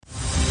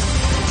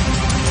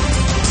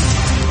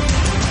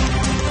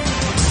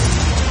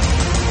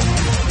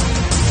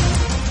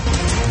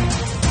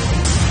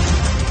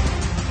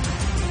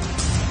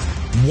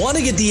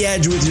Want to get the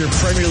edge with your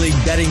Premier League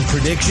betting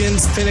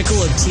predictions? Pinnacle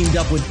have teamed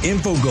up with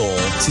Infogol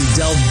to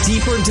delve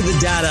deeper into the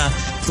data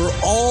for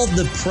all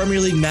the Premier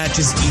League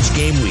matches each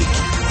game week.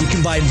 You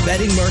combine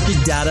betting market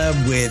data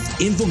with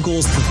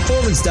Infogol's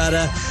performance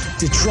data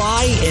to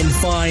try and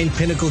find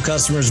Pinnacle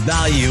customers'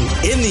 value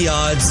in the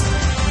odds.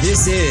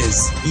 This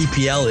is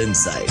EPL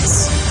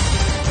Insights.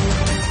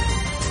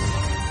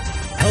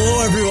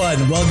 Hello,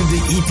 everyone. Welcome to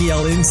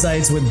EPL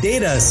Insights with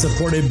data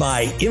supported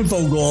by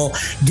Infogol.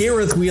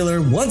 Gareth Wheeler,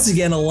 once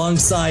again,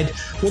 alongside,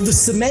 the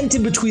cement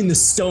in between the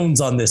stones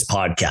on this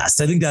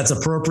podcast. I think that's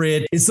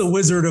appropriate. It's the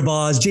Wizard of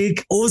Oz,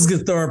 Jake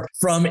Osgathorpe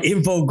from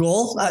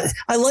Infogol.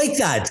 I like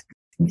that.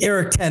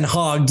 Eric Ten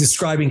Hag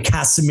describing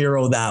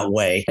Casemiro that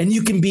way. And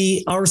you can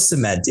be our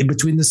cement in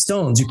between the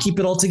stones. You keep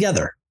it all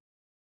together.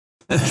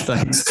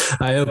 Thanks.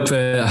 I hope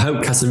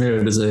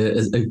Casemiro does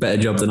a better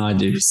job than I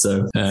do.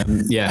 So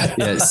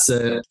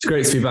it's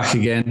great to be back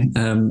again.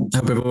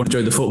 Hope everyone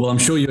enjoyed the football. I'm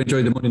sure you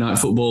enjoyed the Monday Night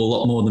Football a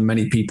lot more than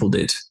many people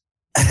did.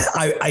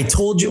 I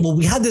told you,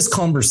 we had this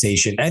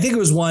conversation. I think it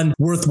was one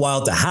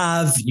worthwhile to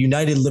have.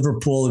 United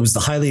Liverpool, it was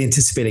the highly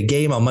anticipated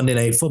game on Monday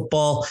Night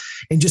Football.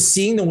 And just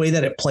seeing the way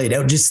that it played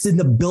out, just in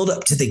the build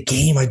up to the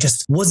game, I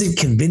just wasn't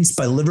convinced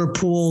by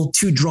Liverpool.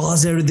 2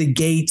 draws out of the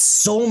gate,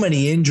 so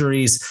many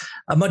injuries,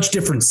 a much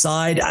different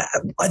side.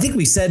 I think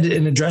we said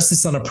and addressed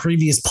this on a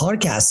previous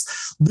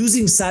podcast.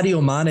 Losing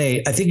Sadio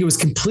Mane, I think it was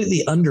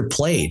completely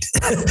underplayed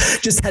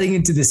just heading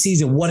into the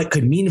season, what it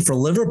could mean for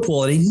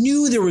Liverpool. And I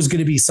knew there was going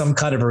to be some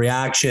kind of a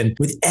reaction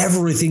with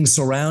everything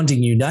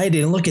surrounding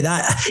United. And look at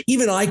that.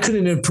 Even I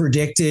couldn't have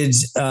predicted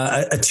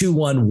a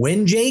 2-1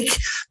 win, Jake,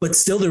 but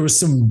still there was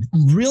some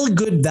real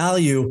good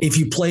value if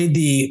you played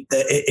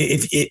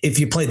if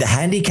you played the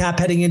handicap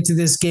heading into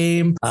this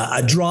game,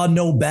 a draw,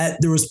 no bet.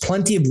 There was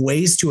plenty of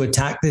ways to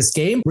attack this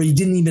game where you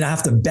didn't even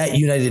have to bet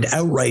United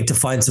outright to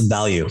find some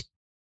value.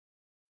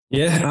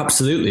 Yeah,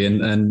 absolutely.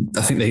 And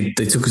I think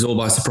they took us all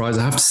by surprise.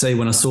 I have to say,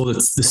 when I saw the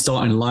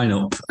starting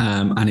lineup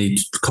and he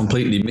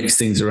completely mixed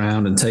things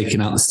around and taken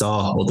out the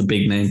star or the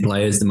big name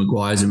players, the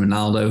Maguires and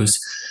Ronaldos,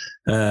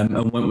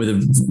 and went with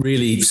a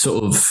really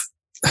sort of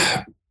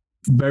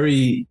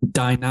very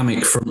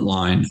dynamic front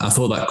line, I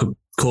thought that could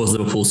cause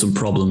Liverpool some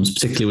problems,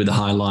 particularly with the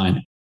high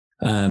line.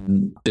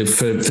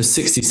 For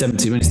 60,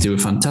 70 minutes, they were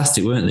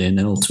fantastic, weren't they? And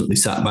then ultimately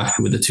sat back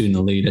with a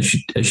 2-0 lead,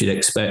 as you'd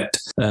expect.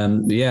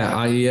 I'm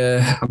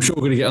sure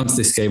we're going to get onto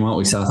this game, aren't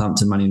we?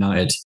 Southampton, Man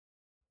United.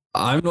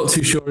 I'm not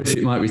too sure if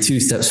it might be 2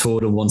 steps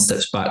forward and 1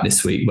 step back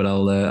this week, but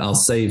I'll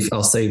save a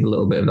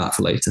little bit of that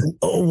for later.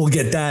 Oh, we'll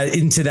get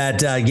into that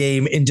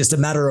game in just a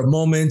matter of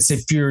moments.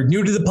 If you're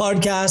new to the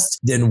podcast,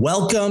 then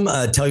welcome.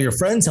 Tell your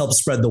friends, help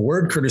spread the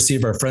word, courtesy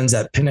of our friends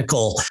at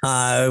Pinnacle.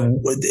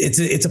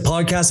 It's a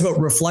podcast about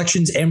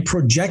reflections and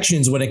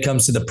projections when it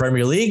comes to the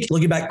Premier League.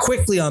 Looking back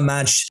quickly on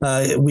match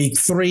week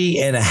 3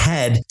 and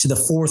ahead to the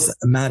 4th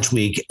match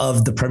week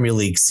of the Premier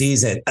League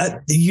season.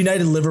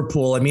 United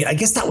Liverpool, I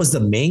guess that was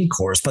the main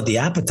course, but the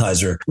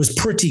appetizer was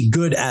pretty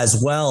good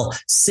as well.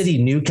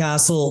 City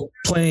Newcastle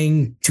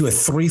playing to a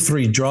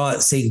 3-3 draw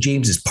at St.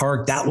 James's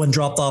Park. That one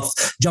jumped off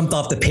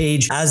the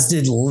page, as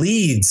did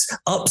Leeds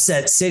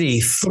upset City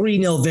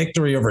 3-0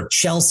 victory over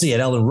Chelsea at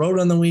Ellen Road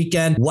on the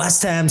weekend.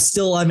 West Ham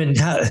still,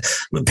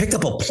 picked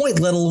up a point,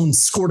 let alone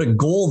scored a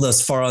goal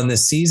thus far on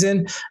this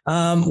season.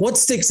 What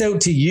sticks out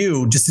to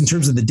you just in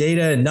terms of the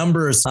data and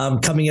numbers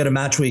coming out of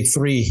match week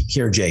 3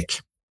 here, Jake?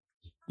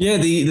 Yeah,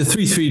 the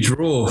 3-3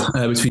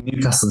 draw between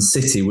Newcastle and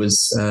City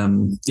was,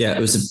 it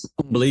was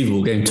an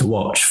unbelievable game to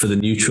watch for the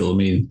neutral.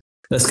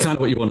 That's kind of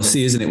what you want to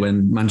see, isn't it?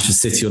 When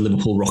Manchester City or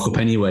Liverpool rock up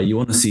anyway, you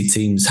want to see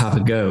teams have a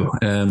go.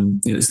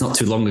 It's not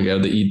too long ago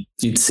that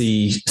you'd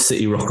see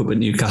City rock up at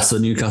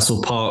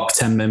Newcastle Park,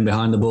 10 men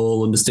behind the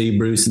ball under Steve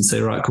Bruce and say,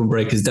 right, come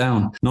break us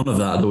down. None of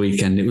that at the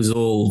weekend. It was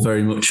all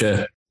very much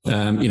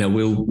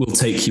we'll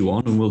take you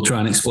on and we'll try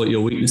and exploit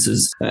your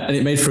weaknesses. And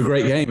it made for a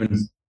great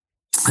game.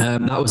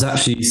 And that was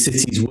actually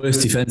City's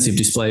worst defensive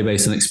display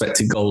based on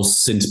expected goals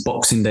since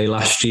Boxing Day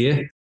last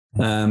year.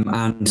 It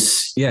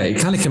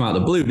kind of came out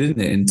of the blue,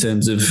 didn't it? In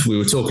terms of, we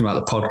were talking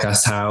about the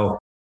podcast, how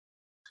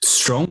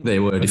strong they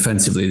were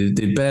defensively.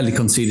 They barely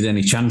conceded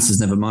any chances,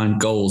 never mind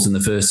goals in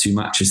the first 2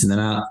 matches, and then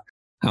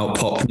out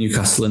pop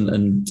Newcastle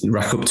and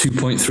rack up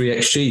 2.3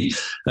 XG.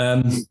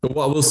 But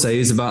what I will say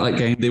is about that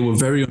game, they were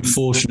very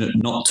unfortunate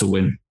not to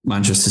win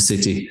Manchester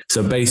City.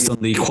 So based on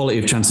the quality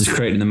of chances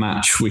created in the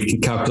match, we can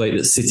calculate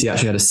that City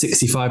actually had a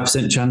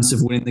 65% chance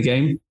of winning the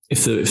game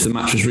if the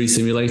match was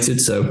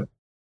re-simulated. So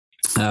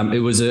it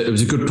was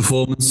a good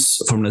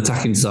performance from an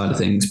attacking side of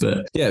things,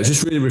 but yeah, it was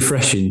just really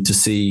refreshing to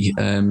see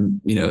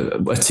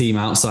a team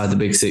outside the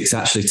Big Six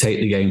actually take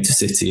the game to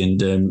City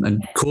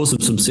and cause them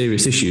some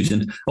serious issues.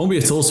 And I won't be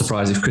at all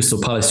surprised if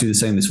Crystal Palace do the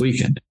same this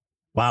weekend.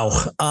 Wow.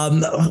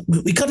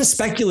 We kind of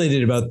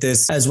speculated about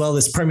this as well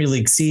this Premier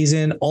League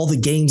season, all the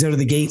games out of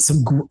the gate,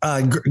 some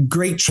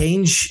great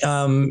change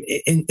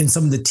in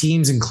some of the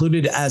teams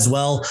included as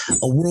well.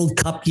 A World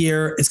Cup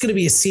year. It's going to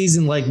be a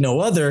season like no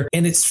other.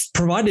 And it's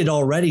provided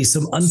already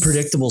some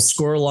unpredictable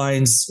score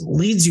lines.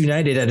 Leeds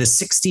United at a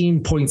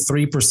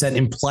 16.3%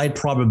 implied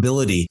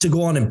probability to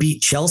go on and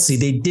beat Chelsea.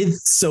 They did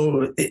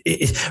so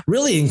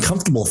really in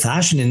comfortable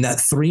fashion in that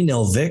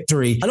 3-0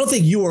 victory. I don't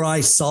think you or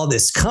I saw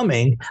this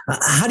coming.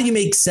 How do you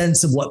make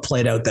sense of what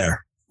played out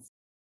there?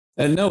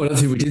 No, I don't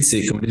think we did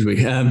see it coming, did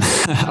we? I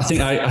think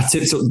I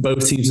tipped up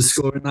both teams to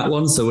score in that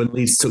one. So when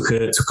Leeds took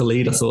a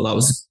lead, I thought that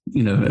was,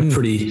 a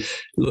pretty, it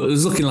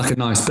was looking like a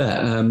nice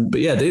bet.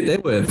 But yeah, they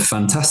were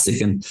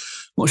fantastic. And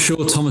I'm not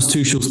sure Thomas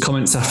Tuchel's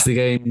comments after the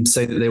game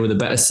saying that they were the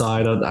better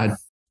side. I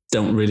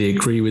don't really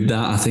agree with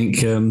that. I think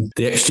the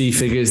XG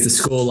figures, the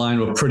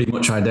scoreline were pretty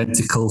much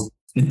identical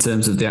in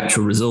terms of the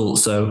actual result.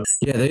 So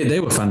yeah, they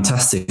were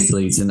fantastic,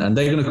 Leeds, and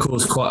they're going to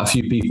cause quite a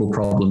few people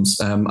problems.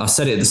 I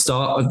said it at the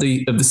start of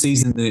the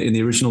season in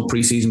the original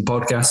preseason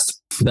podcast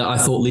that I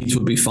thought Leeds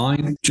would be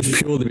fine, just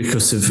purely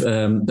because of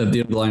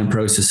the underlying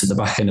process at the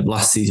back end of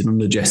last season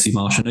under Jesse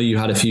Marsch. I know you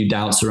had a few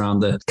doubts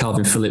around the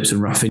Calvin Phillips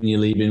and Rafinha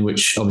leaving,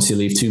 which obviously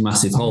leave two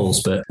massive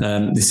holes, but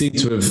they seem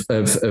to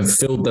have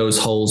filled those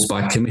holes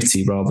by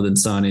committee rather than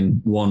signing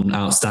one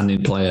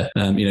outstanding player.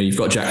 You've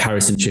got Jack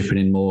Harrison chipping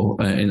in more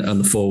on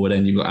the forward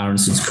end. You've got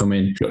Aaronson's come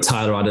in. You've got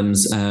Tyler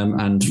Adams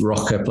and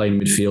Rocker playing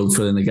midfield,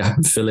 filling the gap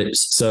with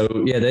Phillips.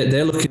 So yeah,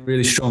 they're looking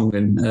really strong.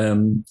 And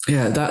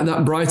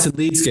that Brighton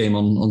Leeds game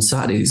on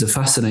Saturday is a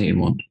fascinating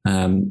one.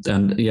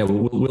 And yeah,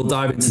 we'll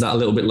dive into that a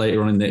little bit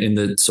later on in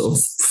the sort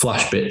of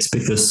flash bits,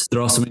 because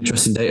there are some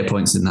interesting data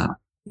points in that.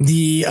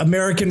 The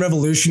American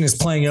Revolution is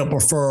playing out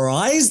before our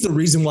eyes. The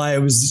reason why I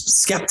was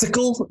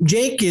skeptical,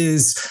 Jake,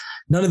 is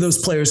none of those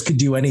players could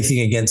do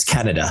anything against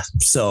Canada.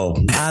 So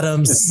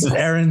Adams,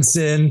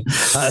 Aronson,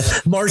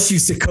 Marsh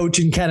used to coach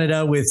in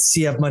Canada with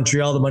CF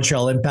Montreal, the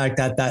Montreal Impact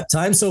at that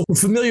time. So we're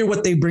familiar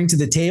what they bring to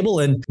the table,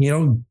 and,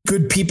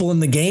 good people in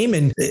the game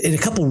and a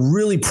couple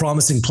really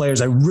promising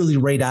players. I really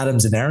rate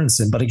Adams and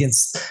Aronson, but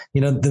against,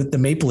 the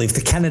Maple Leaf,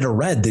 the Canada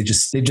Red, they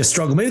just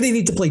struggle. Maybe they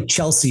need to play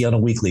Chelsea on a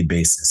weekly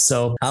basis.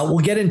 So we'll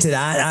get into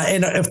that.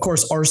 And of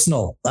course,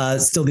 Arsenal,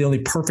 still the only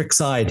perfect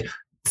side.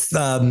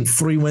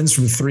 3 wins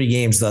from 3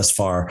 games thus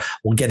far.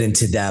 We'll get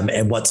into them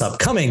and what's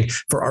upcoming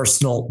for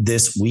Arsenal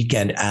this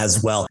weekend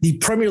as well. The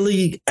Premier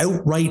League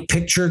outright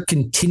picture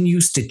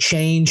continues to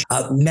change.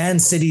 Man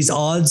City's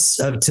odds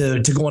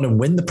to go on and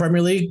win the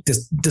Premier League,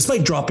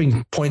 despite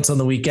dropping points on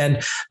the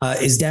weekend,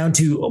 is down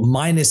to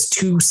minus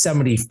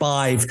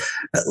 275.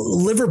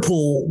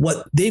 Liverpool,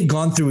 what they've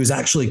gone through is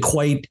actually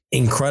quite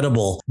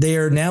incredible. They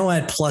are now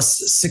at plus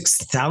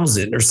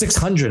 6,000 or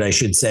 600, I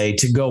should say,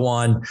 to go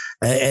on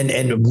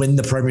and win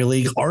the Premier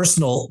League.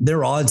 Arsenal,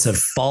 their odds have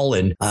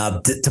fallen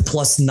to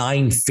plus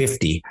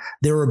 950.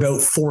 They were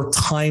about 4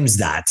 times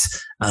that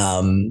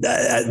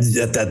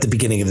at the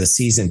beginning of the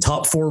season.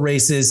 Top 4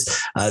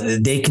 races,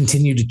 they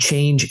continue to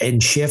change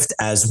and shift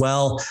as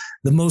well.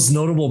 The most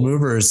notable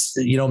movers,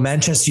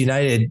 Manchester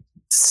United,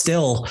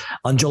 still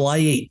on July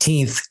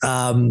 18th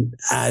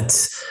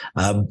at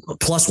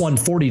plus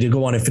 140 to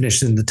go on and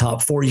finish in the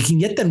top 4. You can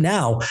get them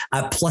now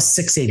at plus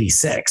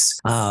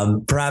 686.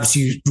 Perhaps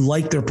you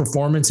like their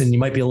performance and you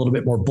might be a little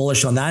bit more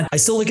bullish on that. I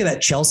still look at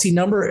that Chelsea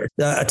number.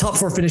 A top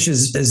 4 finish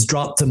has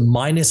dropped to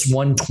minus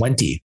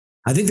 120.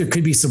 I think there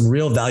could be some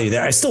real value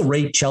there. I still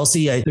rate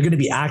Chelsea. They're going to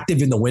be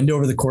active in the window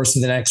over the course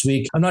of the next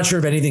week. I'm not sure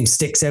if anything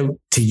sticks out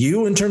to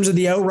you in terms of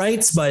the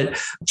outrights,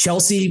 but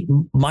Chelsea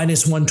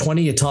minus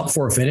 120, a top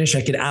 4 finish.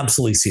 I could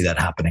absolutely see that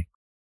happening.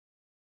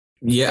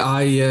 Yeah,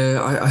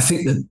 I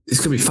think that it's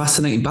going to be a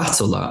fascinating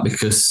battle, that,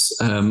 because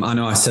I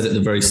know I said at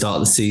the very start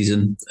of the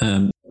season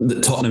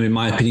that Tottenham, in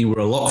my opinion, were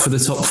a lock for the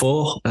top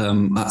 4.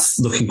 That's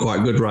looking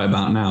quite good right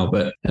about now,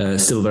 but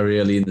still very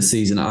early in the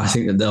season. I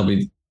think that they'll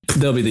be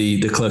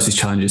the closest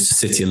challengers to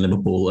City and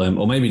Liverpool,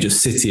 or maybe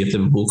just City if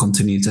Liverpool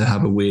continue to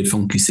have a weird,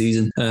 funky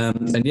season.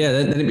 And yeah,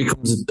 then it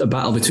becomes a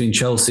battle between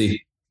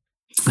Chelsea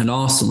and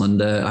Arsenal.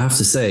 And I have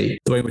to say,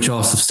 the way in which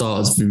Arsenal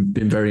started has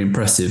been very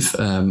impressive.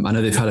 I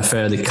know they've had a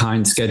fairly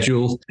kind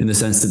schedule in the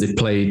sense that they've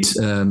played,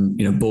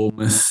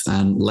 Bournemouth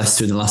and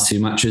Leicester in the last 2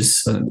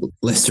 matches.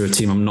 Leicester, a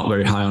team I'm not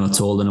very high on at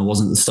all, and it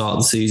wasn't at the start of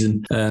the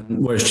season.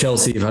 Whereas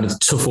Chelsea have had a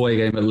tough away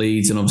game at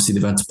Leeds, and obviously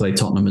they've had to play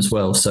Tottenham as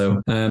well.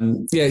 So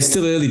yeah, it's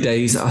still early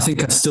days. I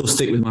think I'd still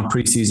stick with my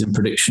preseason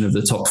prediction of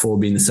the top 4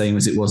 being the same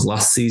as it was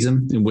last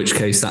season, in which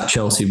case that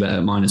Chelsea bet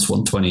at minus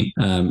 120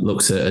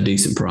 looks at a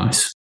decent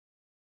price.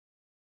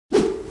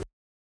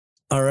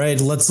 All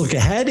right, let's look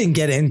ahead and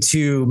get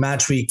into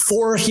match week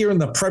 4 here in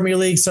the Premier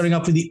League. Starting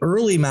off with the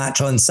early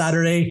match on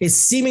Saturday. It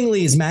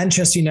seemingly is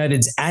Manchester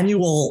United's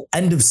annual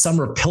end of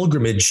summer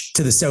pilgrimage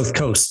to the South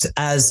Coast,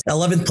 as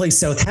 11th place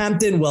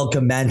Southampton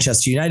welcome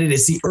Manchester United.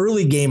 It's the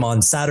early game on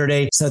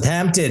Saturday.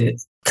 Southampton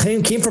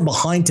came from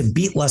behind to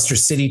beat Leicester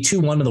City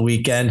 2-1 on the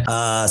weekend.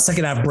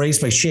 Second half brace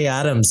by Shea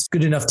Adams,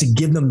 good enough to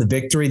give them the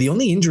victory. The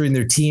only injury in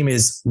their team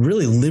is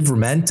really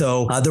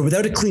Livramento. They're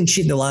without a clean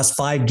sheet in the last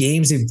 5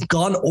 games. They've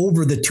gone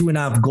over the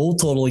 2.5 goal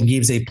total in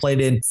games they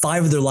played in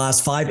 5 of their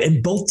last 5,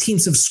 and both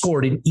teams have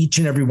scored in each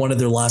and every one of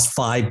their last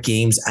 5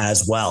 games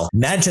as well.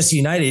 Manchester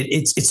United,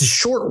 it's a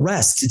short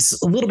rest. It's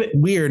a little bit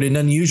weird and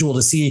unusual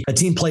to see a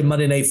team play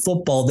Monday Night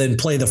Football, then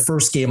play the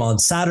first game on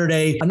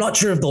Saturday. I'm not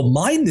sure if they'll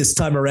mind this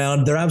time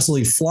around. They're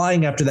absolutely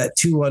flying after that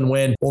 2-1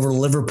 win over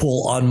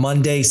Liverpool on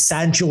Monday.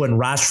 Sancho and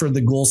Rashford,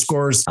 the goal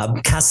scorers.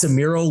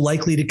 Casemiro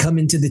likely to come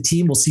into the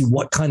team. We'll see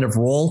what kind of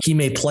role he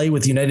may play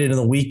with United on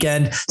the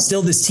weekend.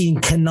 Still, this team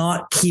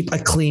cannot keep a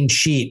clean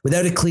sheet.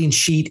 Without a clean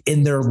sheet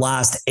in their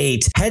last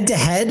 8.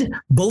 Head-to-head,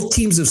 both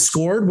teams have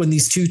scored when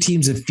these two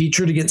teams have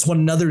featured against one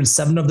another in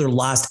 7 of their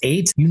last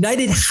 8.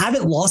 United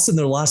haven't lost in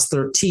their last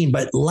 13,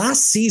 but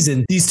last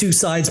season, these two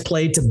sides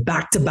played to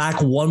back-to-back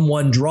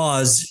 1-1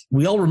 draws.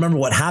 We all remember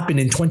what happened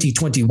in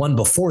 2021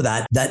 before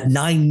that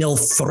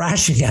 9-0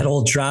 thrashing at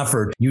Old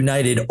Trafford,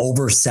 United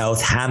over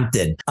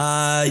Southampton.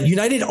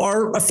 United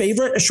are a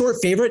favorite, a short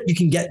favorite. You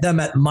can get them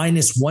at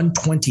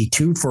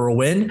 -122 for a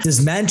win.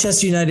 Does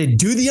Manchester United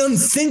do the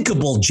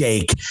unthinkable,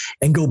 Jake,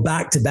 and go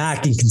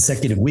back-to-back in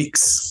consecutive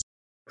weeks?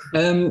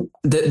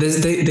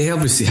 They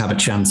obviously have a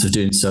chance of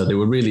doing so. They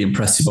were really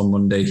impressive on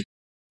Monday.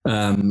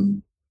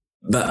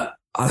 But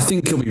I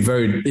think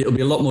it'll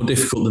be a lot more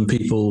difficult than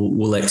people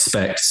will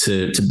expect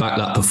to back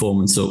that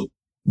performance up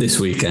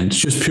this weekend,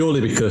 just purely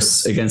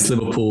because against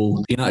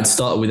Liverpool, United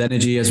started with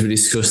energy, as we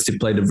discussed. They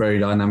played a very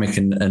dynamic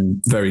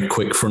and very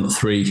quick front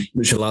 3,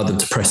 which allowed them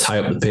to press high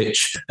up the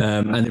pitch.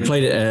 And they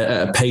played it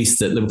at a pace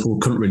that Liverpool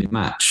couldn't really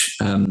match.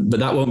 But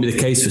that won't be the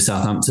case for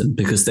Southampton,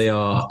 because they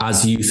are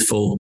as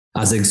youthful,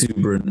 as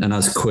exuberant and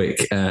as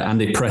quick,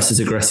 and they press as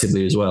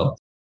aggressively as well.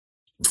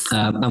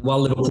 And while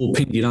Liverpool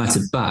pinned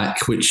United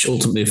back, which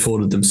ultimately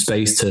afforded them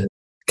space to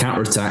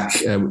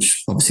counter-attack,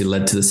 which obviously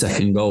led to the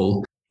second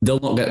goal, they'll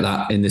not get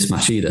that in this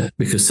match either,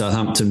 because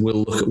Southampton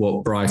will look at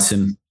what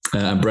Brighton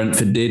and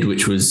Brentford did,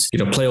 which was,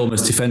 play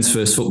almost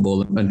defence-first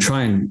football and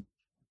try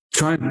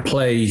and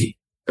play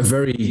a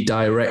very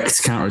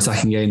direct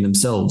counter-attacking game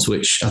themselves,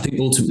 which I think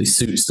ultimately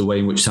suits the way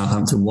in which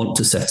Southampton want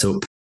to set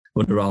up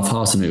under Ralph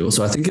Hasenhüttl.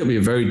 So I think it'll be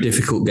a very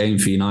difficult game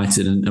for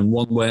United, and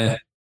one where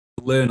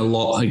we'll learn a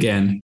lot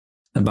again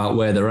about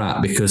where they're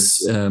at,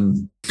 because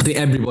I think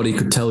everybody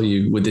could tell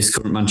you with this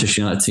current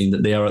Manchester United team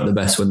that they are at the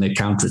best when they're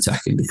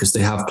counter-attacking, because they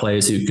have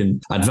players who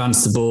can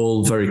advance the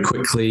ball very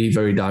quickly,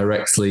 very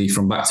directly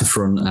from back to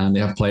front, and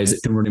they have players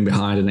that can run in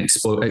behind and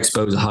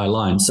expose a high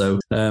line. So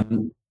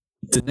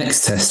the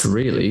next test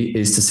really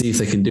is to see if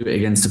they can do it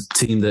against a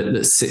team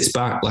that sits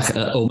back, like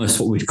almost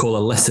what we'd call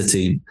a lesser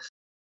team.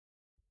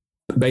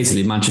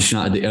 Basically, Manchester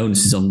United, the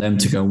onus is on them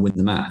to go and win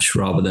the match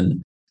rather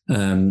than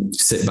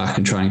sit back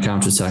and try and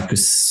counter-attack,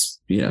 because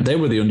they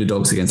were the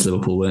underdogs against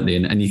Liverpool, weren't they?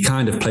 And you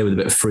kind of play with a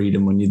bit of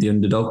freedom when you're the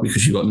underdog,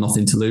 because you've got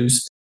nothing to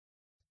lose.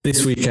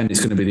 This weekend, it's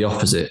going to be the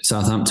opposite.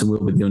 Southampton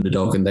will be the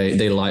underdog, and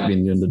they like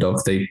being the underdog.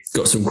 They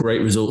got some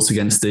great results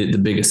against the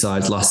bigger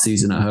sides last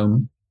season at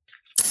home.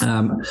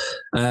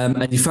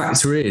 And you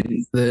factor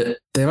in that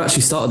they've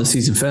actually started the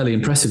season fairly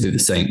impressively, the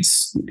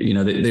Saints.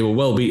 They were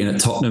well beaten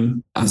at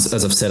Tottenham. As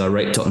I've said, I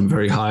rate Tottenham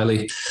very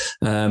highly.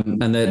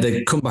 And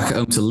their comeback at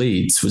home to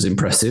Leeds was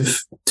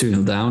impressive,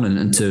 2-0 down,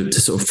 and to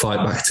sort of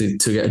fight back to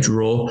get a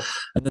draw.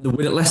 And then the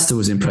win at Leicester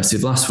was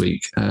impressive last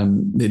week.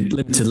 They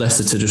limited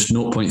Leicester to just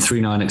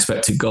 0.39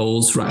 expected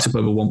goals, racked up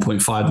over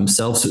 1.5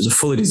 themselves. So it was a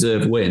fully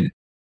deserved win.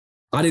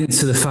 Adding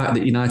to the fact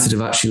that United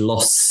have actually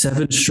lost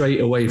 7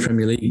 straight away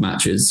Premier League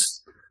matches,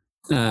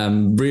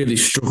 really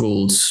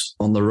struggled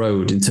on the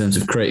road in terms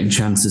of creating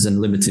chances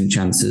and limiting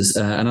chances.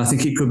 And I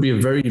think it could be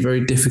a very,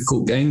 very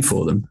difficult game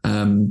for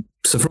them.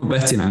 So from a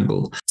betting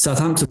angle,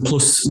 Southampton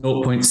plus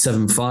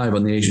 0.75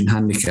 on the Asian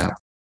handicap,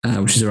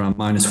 which is around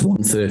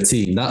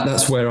 -113.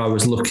 That's where I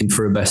was looking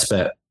for a best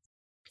bet.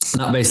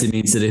 And that basically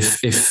means that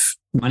if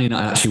Man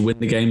United actually win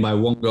the game by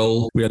 1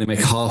 goal, we only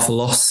make half a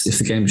loss. If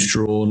the game's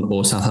drawn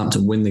or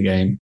Southampton win the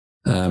game,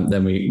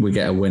 then we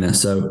get a winner.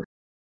 So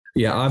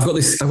yeah, I've got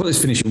this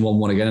finishing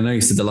 1-1 again. I know you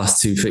said the last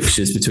 2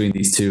 fixtures between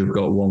these two have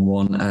got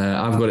 1-1.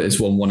 I've got it as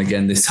 1-1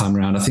 again this time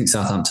around. I think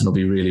Southampton will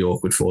be really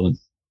awkward for them.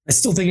 I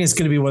still think it's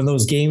going to be one of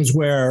those games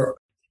where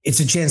it's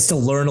a chance to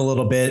learn a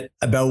little bit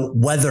about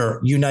whether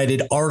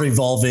United are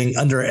evolving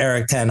under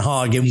Erik ten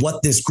Hag and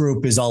what this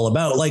group is all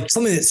about. Like,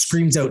 something that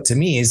screams out to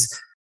me is,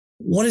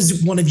 what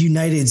is one of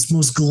United's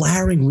most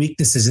glaring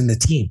weaknesses in the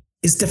team?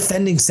 Is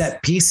defending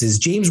set pieces.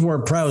 James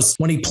Ward-Prowse,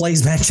 when he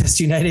plays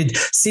Manchester United,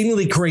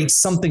 seemingly creates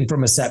something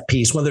from a set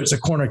piece, whether it's a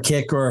corner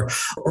kick or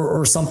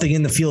something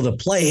in the field of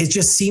play. It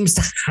just seems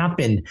to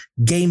happen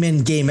game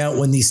in, game out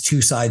when these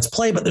two sides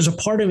play. But there's a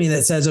part of me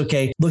that says,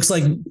 okay, looks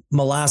like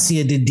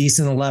Malacia did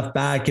decent on left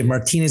back, and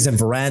Martinez and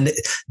Varane,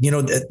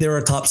 they're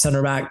a top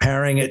center back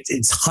pairing.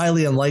 It's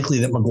highly unlikely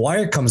that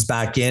Maguire comes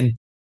back in.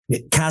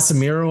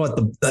 Casemiro at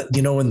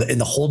in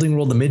the holding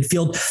role, the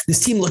midfield,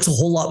 this team looks a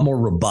whole lot more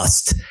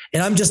robust.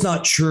 And I'm just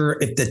not sure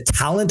if the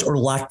talent or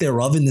lack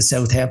thereof in the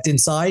Southampton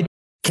side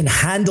can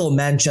handle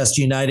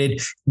Manchester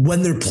United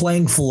when they're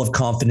playing full of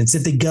confidence,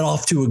 if they get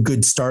off to a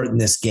good start in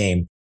this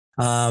game.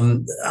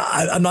 I'm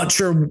not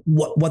sure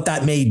what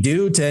that may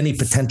do to any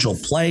potential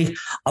play.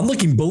 I'm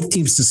looking both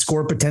teams to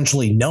score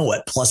potentially no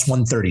at plus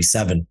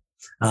 137.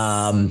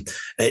 Again,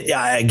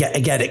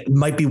 it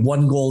might be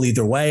one goal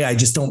either way. I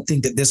just don't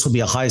think that this will be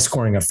a high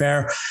scoring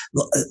affair.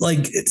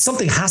 Like,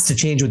 something has to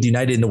change with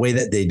United in the way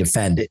that they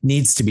defend. It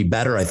needs to be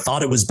better. I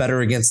thought it was better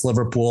against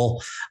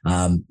Liverpool.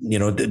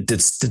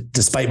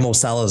 Despite Mo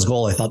Salah's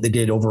goal, I thought they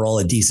did overall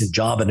a decent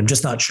job. And I'm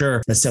just not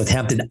sure that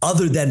Southampton,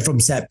 other than from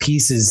set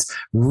pieces,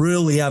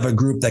 really have a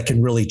group that can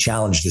really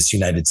challenge this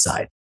United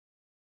side.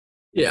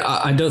 Yeah,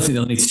 I don't think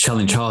they'll need to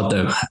challenge hard,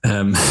 though,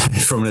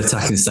 from an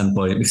attacking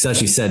standpoint, because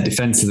as you said,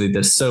 defensively,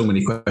 there's so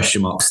many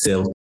question marks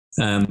still.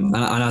 And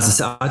as I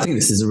said, I think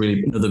this is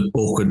another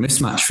awkward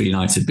mismatch for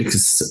United,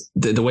 because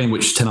the way in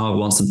which Ten Hag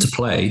wants them to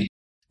play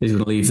is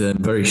going to leave them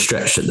very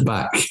stretched at the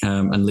back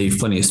and leave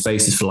plenty of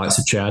spaces for the likes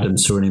of Che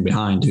Adams running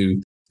behind, who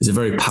is a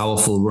very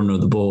powerful runner of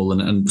the ball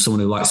and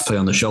someone who likes to play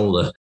on the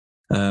shoulder.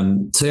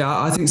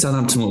 I think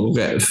Southampton will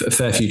get a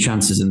fair few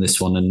chances in this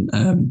one. And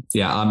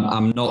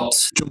I'm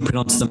not jumping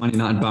onto the Man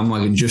United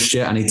bandwagon just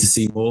yet. I need to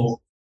see more,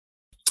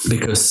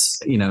 because,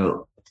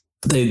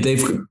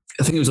 they've,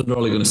 I think it was under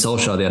Ole Gunnar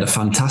Solskjaer, they had a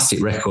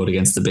fantastic record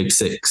against the Big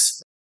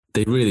Six.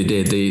 They really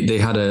did. They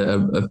had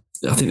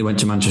I think they went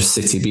to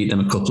Manchester City, beat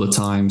them a couple of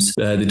times.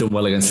 They've done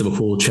well against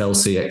Liverpool,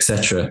 Chelsea,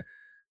 etc.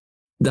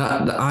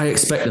 That I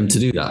expect them to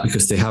do that,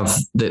 because they have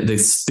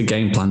the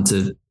game plan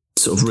to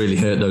sort of really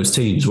hurt those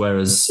teams.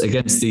 Whereas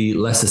against the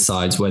lesser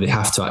sides, where they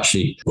have to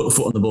actually put a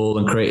foot on the ball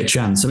and create a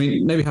chance, I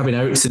mean, maybe having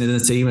Eriksen in the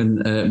team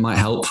and might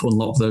help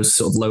unlock those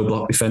sort of low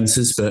block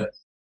defences. But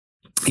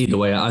either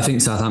way, I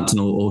think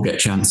Southampton will get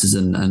chances,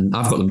 and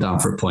I've got them down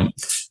for a point.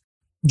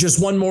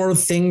 Just one more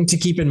thing to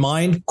keep in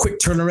mind: quick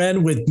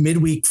turnaround with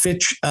midweek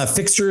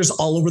fixtures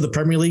all over the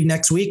Premier League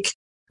next week.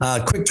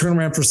 Quick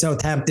turnaround for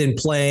Southampton,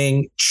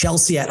 playing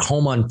Chelsea at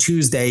home on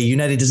Tuesday.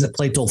 United doesn't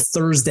play till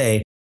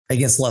Thursday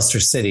against Leicester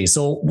City.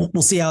 So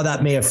we'll see how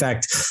that may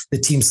affect the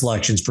team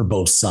selections for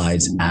both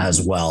sides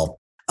as well.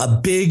 A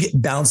big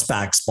bounce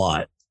back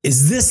spot.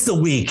 Is this the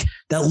week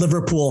that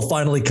Liverpool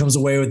finally comes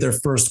away with their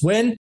first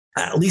win?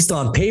 At least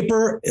on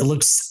paper, it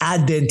looks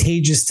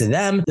advantageous to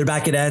them. They're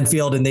back at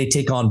Anfield and they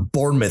take on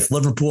Bournemouth.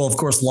 Liverpool, of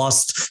course,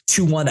 lost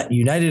 2-1 at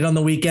United on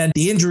the weekend.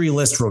 The injury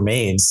list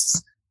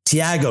remains.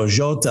 Thiago,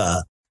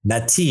 Jota,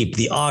 Matip,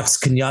 the Ox,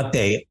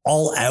 Konaté,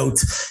 all out.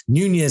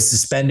 Nunez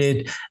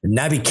suspended.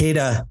 Naby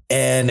Keita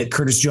and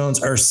Curtis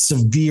Jones are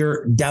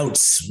severe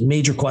doubts,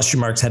 major question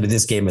marks ahead of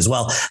this game as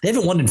well. They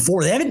haven't won in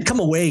 4. They haven't come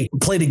away,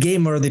 played a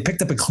game where they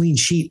picked up a clean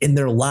sheet in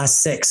their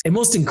last 6. And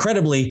most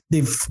incredibly,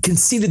 they've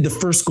conceded the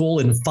first goal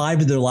in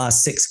 5 of their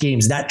last 6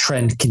 games. That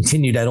trend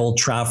continued at Old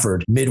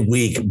Trafford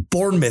midweek.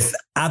 Bournemouth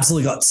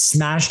absolutely got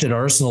smashed at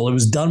Arsenal. It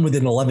was done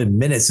within 11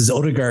 minutes as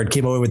Odegaard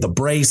came away with the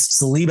brace.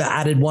 Saliba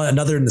added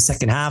another in the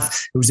second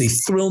half. It was a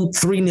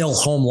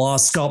 3-0 home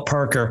loss. Scott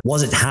Parker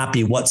wasn't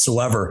happy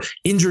whatsoever.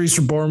 Injuries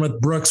for Bournemouth: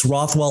 Brooks,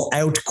 Rothwell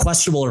out.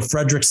 Questionable are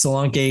Frederick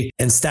Solanke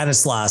and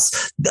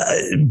Stanislas.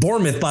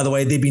 Bournemouth, by the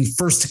way, they've been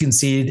first to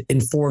concede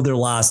in 4 of their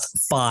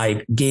last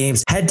 5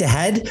 games. Head to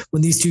head,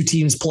 when these two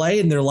teams play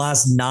in their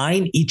last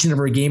 9, each and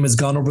every game has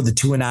gone over the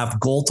 2.5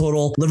 goal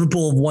total.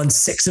 Liverpool have won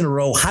 6 in a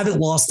row, haven't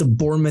lost to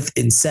Bournemouth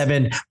in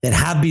 7, and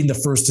have been the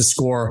first to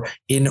score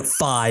in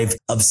 5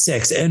 of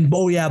 6. And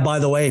by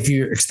the way, if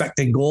you're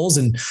expecting goals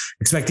and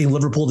expecting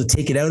Liverpool to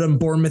take it out on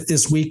Bournemouth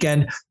this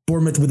weekend,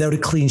 Bournemouth without a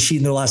clean sheet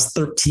in their last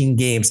 13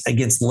 games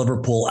against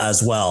Liverpool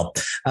as well.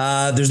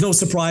 There's no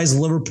surprise,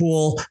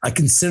 Liverpool, a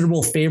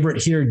considerable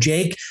favorite here,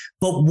 Jake.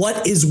 But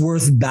what is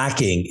worth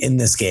backing in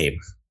this game?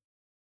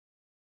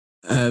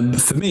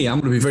 For me, I'm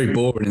going to be very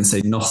boring and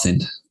say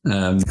nothing.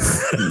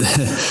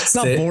 It's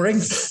not boring.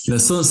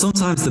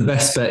 Sometimes the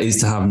best bet is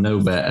to have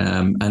no bet.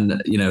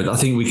 I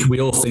think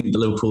we all think that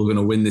Liverpool are going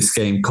to win this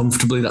game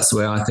comfortably. That's the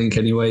way I think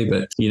anyway.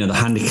 But, the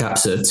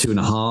handicaps are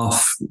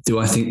 2.5. Do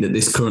I think that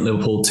this current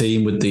Liverpool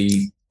team, with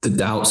the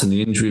doubts and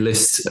the injury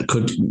list,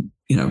 could,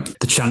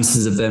 the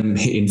chances of them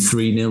hitting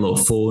 3-0 or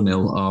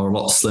 4-0 are a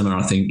lot slimmer,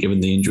 I think, given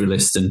the injury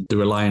list and the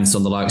reliance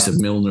on the likes of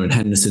Milner and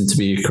Henderson to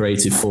be a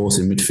creative force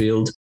in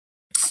midfield.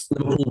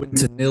 Liverpool win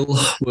to 0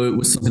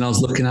 was something I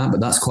was looking at, but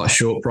that's quite a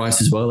short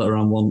price as well, at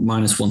around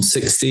minus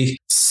 160.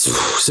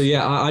 So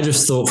yeah, I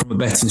just thought from a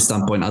betting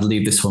standpoint, I'd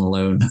leave this one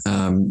alone.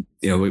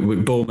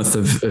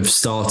 Bournemouth have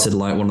started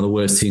like one of the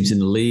worst teams in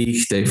the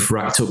league. They've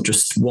racked up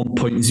just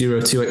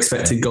 1.02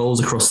 expected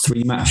goals across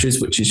 3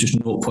 matches, which is just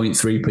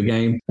 0.3 per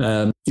game.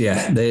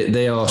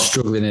 They are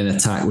struggling in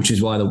attack, which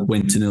is why the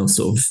win to 0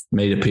 sort of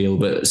made appeal,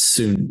 but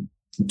soon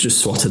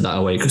just swatted that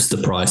away because the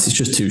price is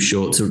just too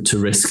short to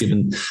risk,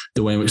 given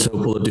the way in which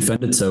Liverpool have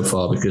defended so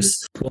far,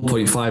 because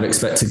 1.5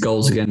 expected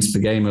goals against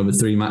per game over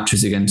 3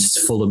 matches against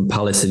Fulham,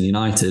 Palace and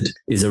United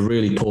is a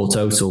really poor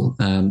total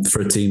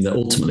for a team that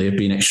ultimately have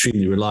been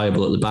extremely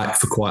reliable at the back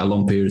for quite a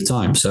long period of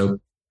time. So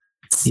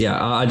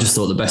yeah, I just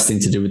thought the best thing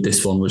to do with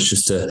this one was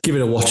just to give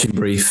it a watching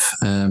brief,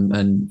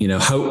 and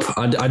hope.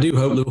 I do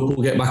hope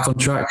Liverpool get back on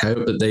track. I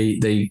hope that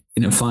they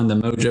find their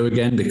mojo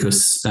again,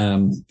 because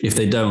if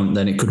they don't,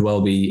 then it could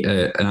well be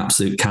an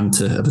absolute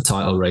canter of a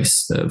title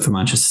race for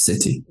Manchester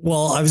City.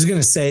 Well, I was going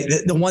to say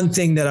the one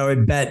thing that I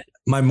would bet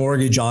my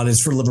mortgage on is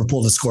for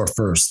Liverpool to score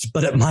first,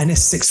 but at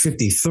minus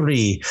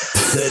 653,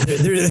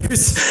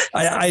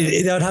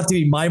 that would have to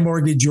be my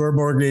mortgage, your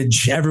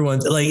mortgage,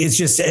 everyone's. Like, it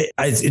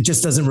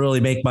just doesn't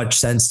really make much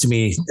sense to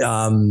me.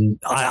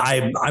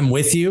 I'm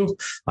with you.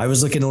 I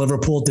was looking at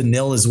Liverpool to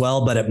nil as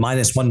well, but at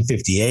minus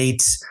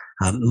 158.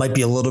 Might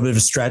be a little bit of a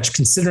stretch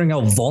considering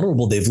how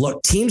vulnerable they've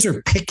looked. Teams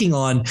are picking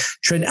on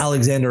Trent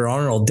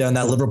Alexander-Arnold down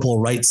that Liverpool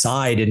right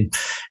side.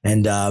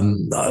 And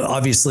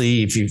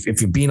obviously, if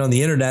you've been on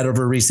the internet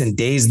over recent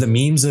days, the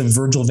memes of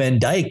Virgil van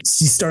Dijk,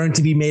 he's starting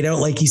to be made out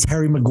like he's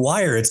Harry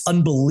Maguire. It's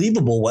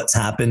unbelievable what's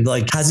happened.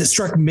 Like, has it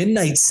struck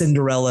midnight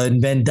Cinderella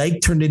and Van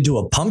Dijk turned into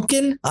a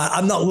pumpkin?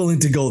 I'm not willing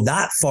to go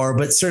that far,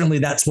 but certainly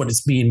that's what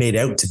it's being made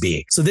out to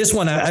be. So this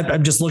one,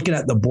 I'm just looking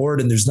at the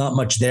board and there's not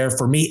much there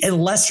for me,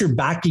 unless you're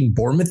backing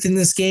Bournemouth in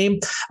this game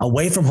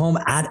away from home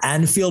at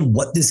Anfield.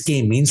 What this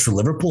game means for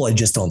Liverpool, I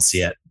just don't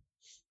see it.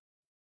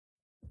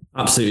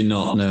 Absolutely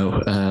not.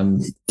 No.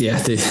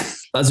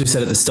 As we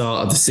said at the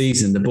start of the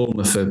season, the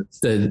Bournemouth are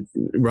the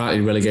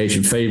rightly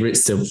relegation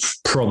favourites. They'll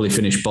probably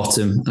finish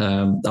bottom.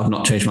 I've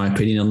not changed my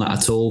opinion on that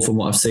at all from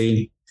what I've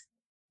seen.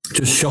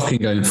 Just shocking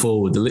going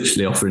forward. They're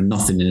literally offering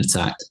nothing in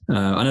attack.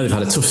 I know they've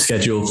had a tough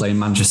schedule playing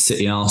Manchester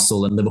City,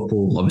 Arsenal and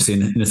Liverpool. Obviously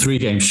in a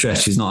 3-game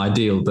stretch is not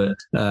ideal, but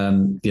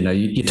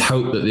you'd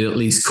hope that they at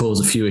least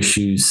cause a few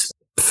issues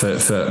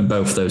for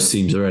both those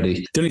teams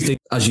already. The only thing,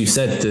 as you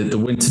said, the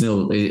win to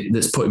nil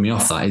that's putting me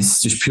off that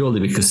is just purely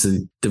because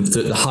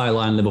the high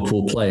line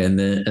Liverpool play and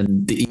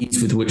the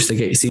ease with which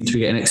they seem to be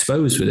getting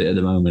exposed with it at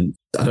the moment.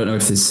 I don't know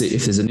if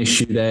there's an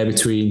issue there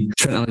between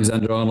Trent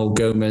Alexander-Arnold,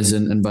 Gomez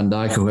and Van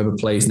Dijk, or whoever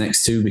plays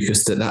next to,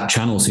 because that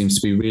channel seems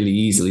to be really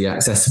easily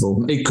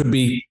accessible. It could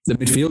be the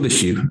midfield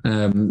issue.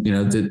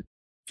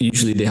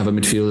 Usually they have a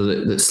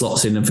midfielder that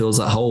slots in and fills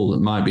that hole.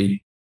 It might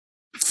be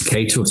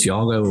Keita or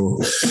Thiago or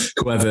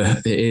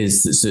whoever it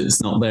is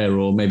that's not there,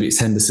 or maybe it's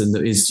Henderson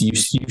that is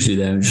usually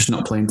there and just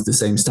not playing to the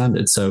same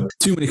standard. So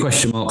too many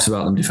question marks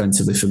about them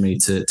defensively for me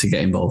to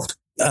get involved.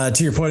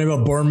 To your point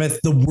about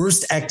Bournemouth, the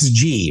worst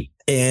XG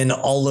in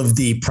all of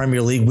the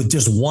Premier League with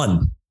just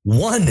one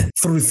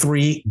through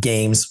 3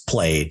 games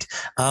played.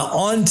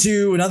 On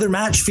to another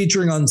match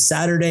featuring on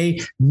Saturday.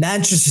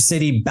 Manchester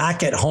City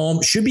back at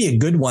home. Should be a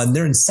good one.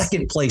 They're in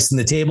second place in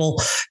the table,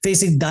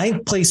 facing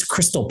 9th place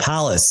Crystal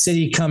Palace.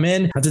 City come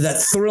in after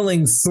that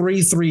thrilling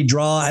 3-3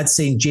 draw at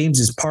St.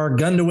 James's Park.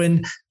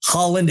 Gundogan,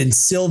 Haaland and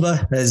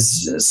Silva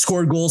has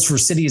scored goals for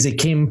City as they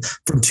came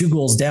from 2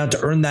 goals down to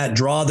earn that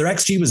draw. Their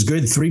XG was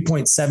good,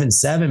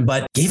 3.77,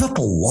 but gave up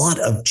a lot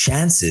of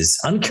chances.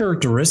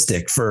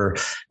 Uncharacteristic for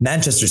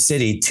Manchester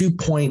City,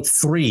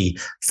 2.3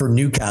 for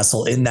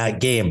Newcastle in that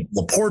game.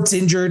 Laporte's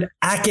injured.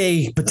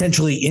 Ake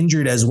potentially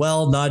injured as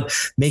well, not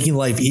making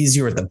life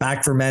easier at the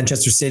back for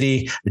Manchester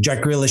City.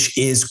 Jack Grealish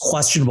is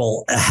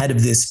questionable ahead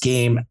of this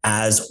game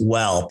as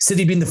well.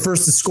 City being the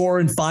first to score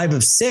in 5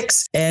 of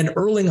 6, and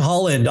Erling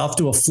Haaland off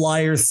to a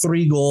flyer,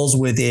 3 goals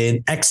with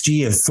an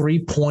XG of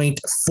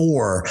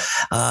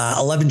 3.4,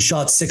 11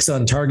 shots, 6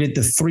 on target,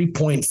 the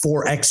 3.4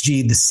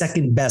 XG, the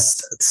second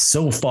best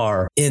so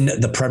far in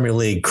the Premier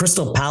League.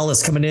 Crystal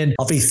Palace coming in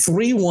off a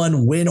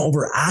 3-1 win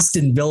over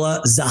Aston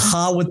Villa.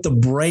 Zaha with the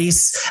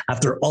brace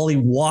after Ollie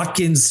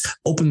Watkins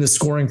opened the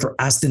scoring for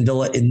Aston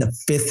Villa in the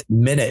 5th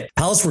minute.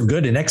 Palace were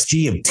good, an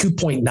XG of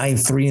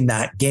 2.93 in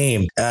that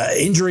game.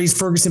 Injuries,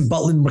 Ferguson,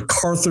 Butland,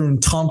 MacArthur,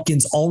 and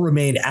Tompkins all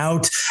remain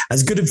out.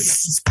 As good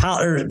as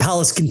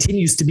Palace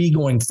continues to be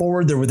going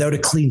forward, they're without a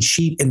clean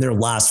sheet in their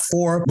last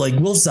 4. Like,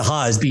 Wilf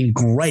Zaha has been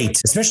great,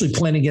 especially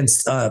playing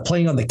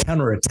on the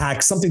counter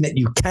attack, something that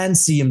you can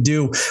see him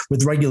do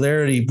with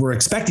regularity. We're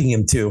expecting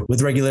him to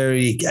with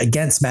regularity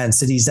against Man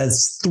City. He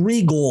has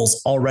 3 goals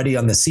already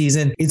on the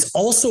season. It's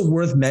also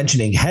worth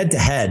mentioning head to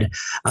head,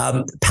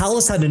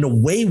 Palace had an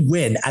away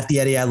win at the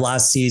Etihad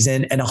last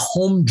season and a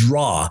home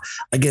draw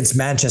against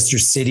Manchester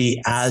City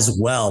as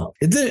well.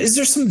 Is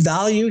there some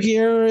value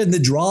here in the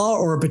draw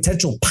or a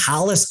potential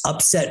Palace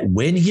upset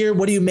win here?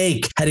 What do you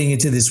make heading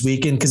into this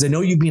weekend? Because I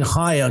know you've been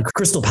high on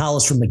Crystal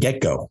Palace from the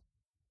get-go.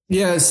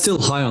 Yeah, it's still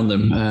high on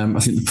them. I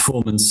think the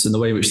performance and the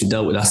way in which they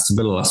dealt with Aston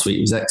Villa last week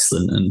was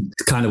excellent, and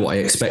it's kind of what I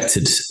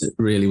expected,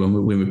 really,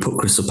 when we put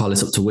Crystal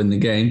Palace up to win the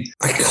game.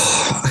 I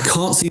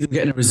can't see them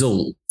getting a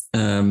result.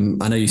 I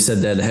know you said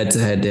there the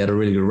head-to-head, they had a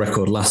really good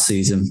record last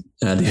season.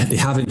 They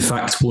have, in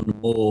fact, won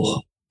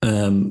more.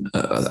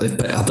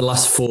 At the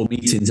last 4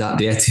 meetings at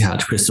the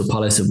Etihad, Crystal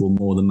Palace have won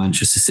more than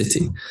Manchester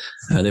City.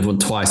 They've won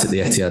twice at the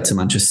Etihad to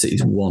Manchester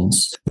City's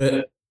once.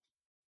 But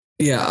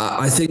Yeah,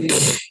 I think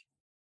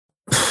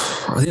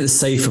the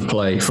safer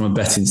play from a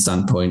betting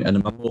standpoint and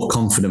a more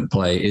confident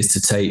play is to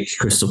take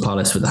Crystal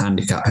Palace with a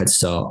handicap head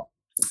start.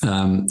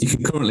 You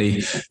can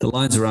currently, the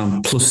line's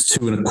around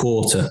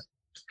 +2.25,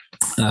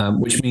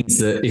 which means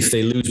that if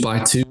they lose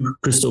by 2,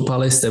 Crystal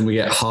Palace, then we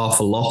get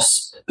half a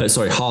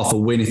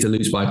win if they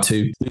lose by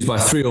 2. Lose by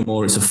 3 or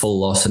more, it's a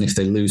full loss. And if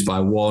they lose by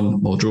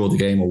 1 or draw the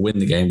game or win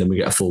the game, then we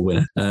get a full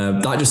winner.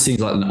 That just seems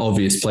like an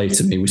obvious play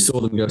to me. We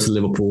saw them go to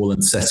Liverpool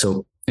and set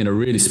up in a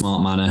really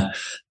smart manner.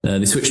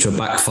 They switched to a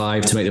back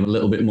 5 to make them a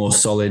little bit more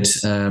solid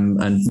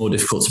and more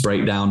difficult to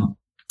break down,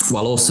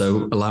 while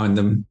also allowing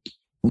them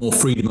more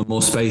freedom and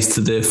more space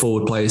to their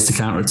forward players to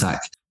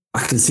counter-attack.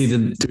 I can see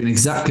them doing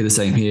exactly the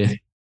same here.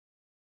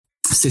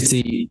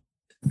 City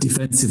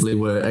defensively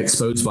were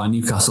exposed by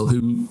Newcastle,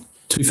 who,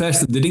 to be fair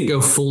to them, they didn't go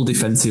full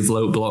defensive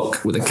low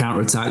block with a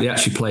counter-attack. They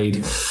actually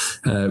played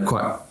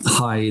quite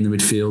high in the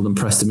midfield and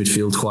pressed the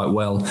midfield quite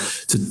well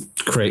to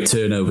create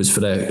turnovers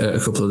for a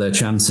couple of their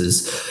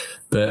chances.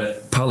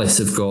 But Palace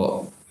have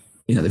got,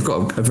 they've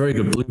got a very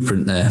good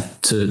blueprint there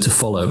to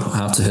follow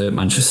how to hurt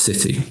Manchester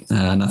City.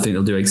 And I think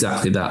they'll do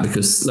exactly that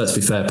because, let's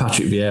be fair,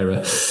 Patrick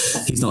Vieira,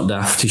 he's not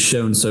daft. He's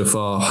shown so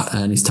far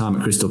in his time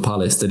at Crystal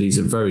Palace that he's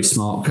a very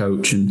smart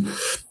coach. And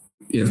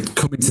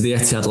coming to the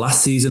Etihad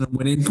last season and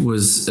winning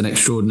was an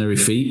extraordinary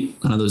feat.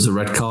 I know there was a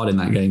red card in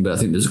that game, but I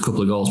think there's a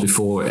couple of goals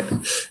before it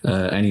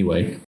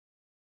anyway.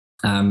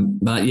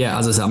 But yeah,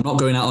 as I said, I'm not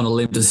going out on a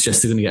limb to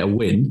suggest they're going to get a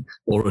win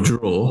or a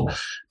draw,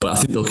 but I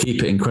think they'll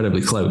keep it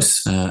incredibly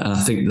close. And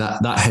I think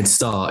that head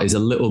start is a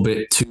little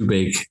bit too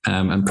big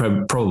and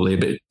probably a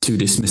bit too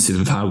dismissive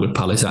of how good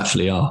Palace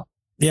actually are.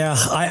 Yeah,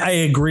 I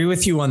agree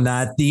with you on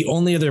that. The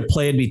only other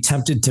play I'd be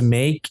tempted to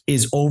make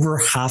is over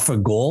half a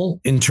goal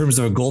in terms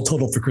of a goal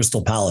total for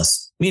Crystal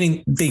Palace,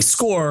 meaning they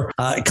score,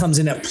 it comes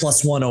in at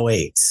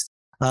 +108.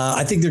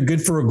 I think they're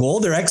good for a goal.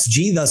 Their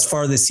XG thus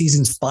far this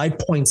season's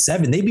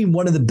 5.7. They've been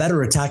one of the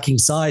better attacking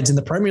sides in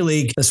the Premier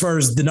League as far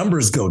as the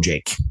numbers go,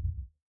 Jake.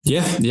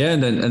 Yeah,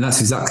 and that's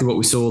exactly what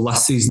we saw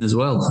last season as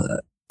well.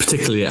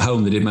 Particularly at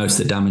home, they did most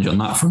of the damage on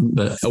that front.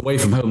 But away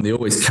from home, they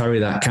always carry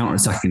that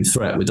counter-attacking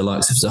threat with the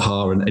likes of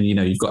Zaha. And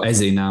you've got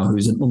Eze now,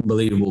 who's an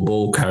unbelievable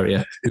ball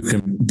carrier who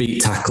can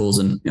beat tackles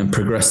and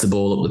progress the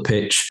ball up the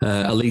pitch.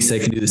 Elise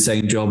can do the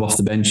same job off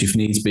the bench if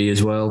needs be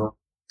as well.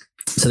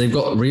 So they've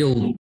got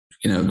real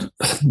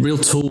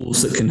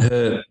tools that can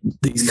hurt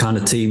these kind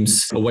of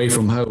teams away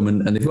from home.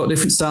 And they've got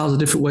different styles and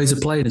different ways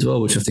of playing as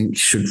well, which I think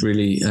should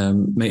really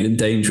make them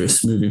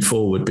dangerous moving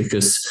forward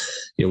because,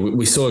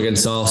 we saw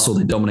against Arsenal,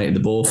 they dominated the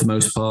ball for the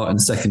most part in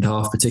the second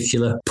half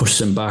particular, pushed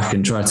them back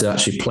and tried to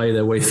actually play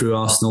their way through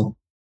Arsenal.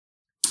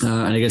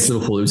 And against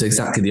Liverpool, it was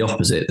exactly the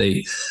opposite.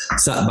 They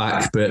sat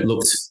back but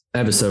looked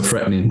ever so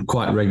threatening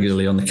quite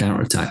regularly on the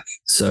counter-attack.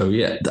 So,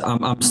 yeah,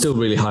 I'm still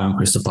really high on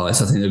Crystal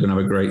Palace. I think they're going to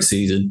have a great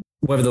season.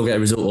 Whether they'll get a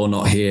result or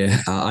not here,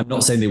 I'm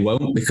not saying they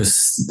won't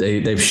because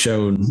they've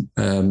shown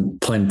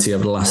plenty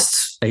over the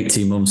last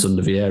 18 months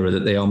under Vieira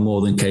that they are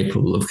more than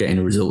capable of getting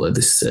a result at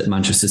this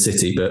Manchester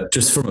City. But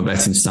just from a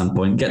betting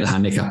standpoint, get the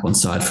handicap on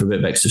side for a bit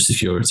of extra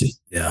security.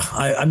 Yeah,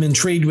 I'm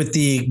intrigued with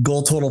the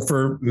goal total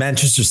for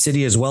Manchester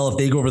City as well. If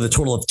they go over the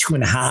total of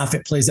 2.5,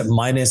 it plays at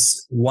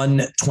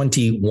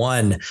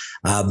 -121.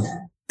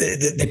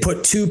 They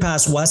put 2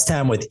 past West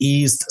Ham with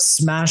ease,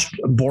 smashed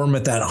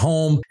Bournemouth at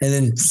home, and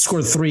then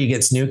scored 3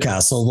 against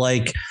Newcastle.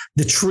 Like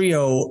the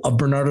trio of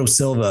Bernardo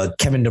Silva,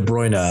 Kevin De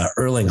Bruyne,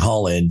 Erling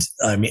Haaland.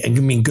 I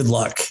mean, good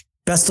luck.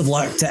 Best of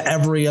luck to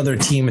every other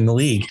team in the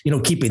league,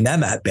 keeping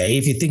them at bay.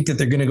 If you think that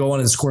they're going to go on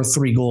and score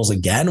 3 goals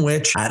again,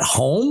 which at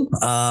home,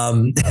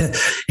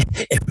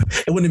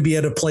 it wouldn't be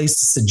at a place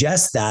to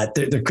suggest that.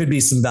 There could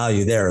be some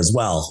value there as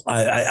well.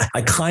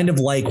 I kind of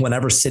like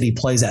whenever City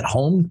plays at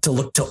home to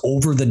look to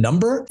over the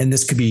number, and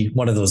this could be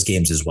one of those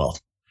games as well.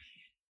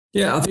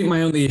 Yeah, I think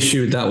my only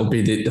issue with that would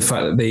be the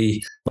fact that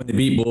when they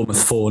beat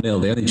Bournemouth 4-0,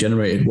 they only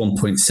generated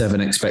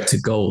 1.7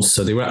 expected goals.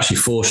 So they were actually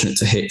fortunate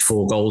to hit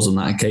 4 goals on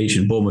that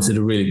occasion. Bournemouth did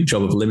a really good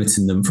job of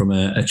limiting them from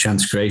a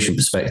chance creation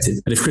perspective.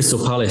 And if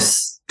Crystal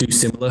Palace do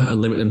similar and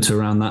limit them to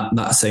around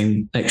that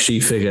same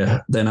XG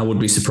figure, then I would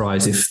be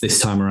surprised if this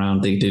time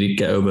around they did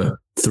get over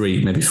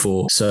 3, maybe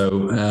 4.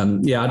 So,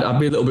 I'd be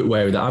a little bit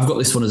wary of that. I've got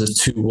this one as a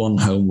 2-1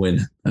 home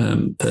win,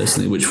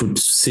 personally, which would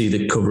see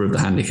the cover of the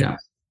handicap.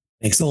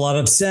 Makes a lot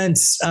of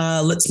sense.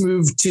 Let's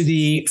move to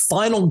the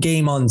final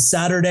game on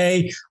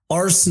Saturday.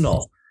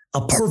 Arsenal,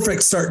 a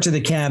perfect start to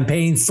the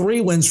campaign.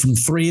 3 wins from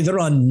 3. They're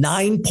on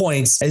 9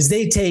 points as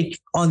they take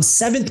on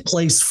 7th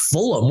place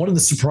Fulham, one of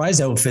the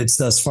surprise outfits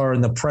thus far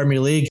in the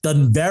Premier League.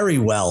 Done very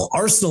well.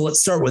 Arsenal,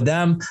 let's start with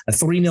them. A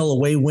 3-0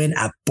 away win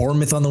at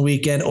Bournemouth on the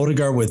weekend.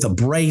 Odegaard with a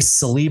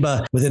brace.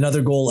 Saliba with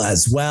another goal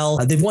as well.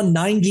 They've won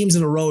 9 games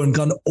in a row and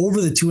gone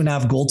over the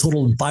 2.5 goal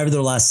total in 5 of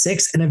their last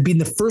 6 and have been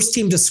the first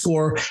team to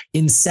score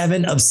in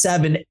 7 of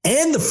 7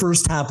 and the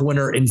first half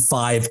winner in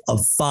 5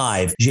 of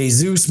 5.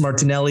 Jesus,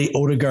 Martinelli,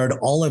 Odegaard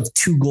all have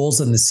 2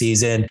 goals in the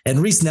season. And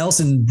Reece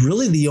Nelson,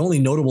 really the only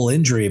notable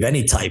injury of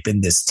any type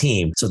in this team.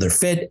 team. So they're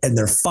fit and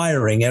they're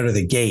firing out of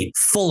the gate.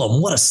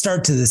 Fulham, what a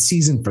start to the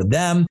season for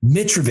them.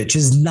 Mitrovic,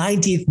 his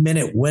 90th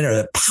minute winner,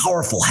 a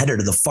powerful header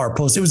to the far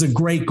post. It was a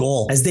great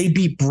goal as they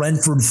beat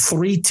Brentford.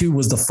 3-2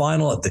 was the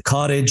final at the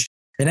Cottage.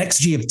 An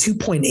XG of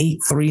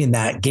 2.83 in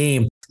that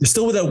game. They're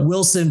still without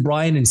Wilson,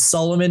 Bryan, and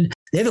Solomon.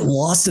 They haven't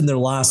lost in their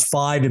last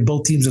 5, and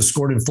both teams have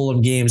scored in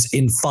Fulham games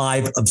in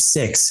 5 of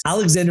 6.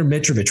 Alexander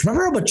Mitrovic,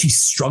 remember how much he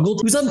struggled?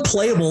 He was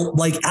unplayable,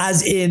 like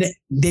as in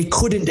they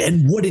couldn't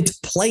and wouldn't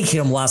play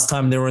him last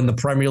time they were in the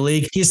Premier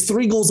League. He has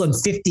 3 goals on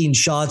 15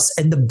 shots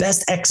and the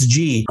best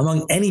XG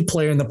among any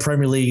player in the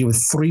Premier League with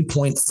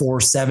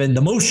 3.47,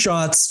 the most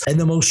shots and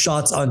the most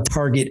shots on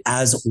target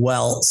as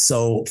well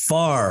so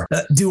far.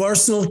 Do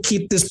Arsenal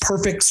keep this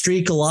perfect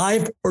streak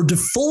alive, or do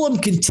Fulham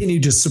continue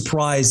to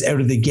surprise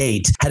out of the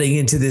gate heading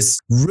into this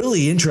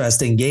really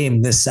interesting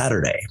game this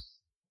Saturday?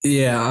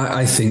 Yeah,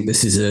 I think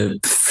this is a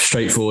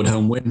straightforward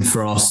home win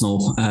for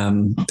Arsenal. I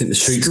think the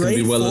streak's going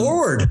to be well.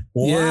 Straightforward.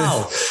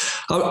 Wow.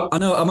 Yeah. I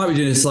know I might be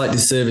doing a slight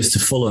disservice to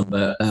Fulham,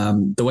 but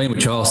the way in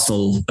which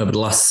Arsenal over the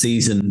last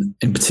season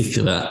in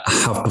particular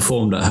have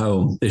performed at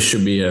home, this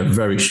should be a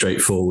very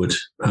straightforward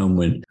home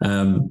win.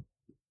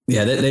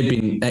 They've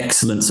been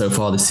excellent so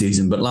far this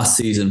season, but last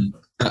season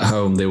at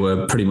home, they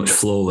were pretty much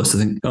flawless. I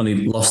think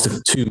only lost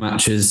 2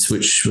 matches,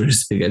 which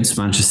was against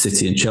Manchester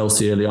City and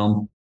Chelsea early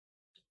on.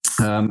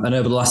 And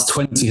over the last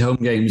 20 home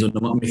games under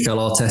Mikel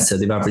Arteta,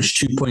 they've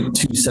averaged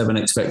 2.27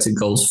 expected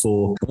goals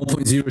for,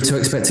 1.02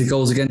 expected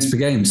goals against per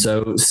game.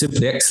 So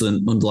simply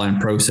excellent underlying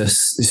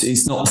process.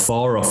 It's not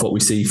far off what we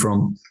see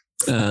from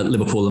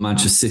Liverpool and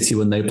Manchester City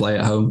when they play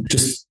at home.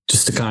 Just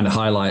to kind of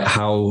highlight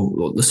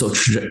how the sort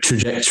of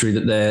trajectory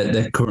that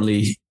they're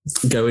currently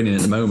going in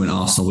at the moment,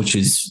 Arsenal, which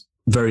is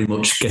very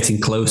much getting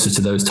closer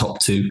to those top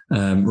 2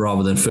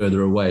 rather than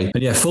further away.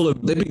 And yeah, Fulham,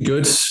 they've been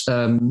good,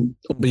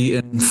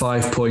 unbeaten,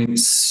 5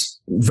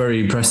 points, very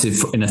impressive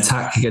in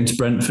attack against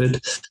Brentford.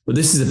 But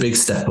this is a big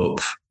step up.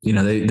 You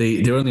know,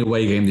 the only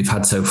away game they've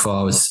had so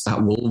far was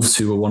at Wolves,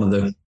 who were one of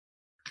the,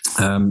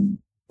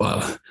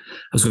 I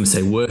was going to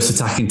say worst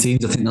attacking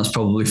teams. I think that's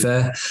probably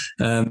fair.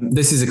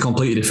 This is a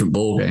completely different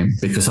ball game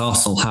because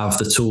Arsenal have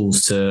the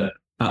tools to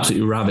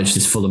absolutely ravaged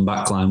this Fulham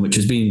backline, which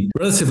has been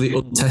relatively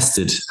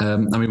untested.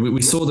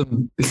 We saw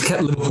them, they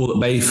kept Liverpool at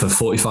bay for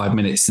 45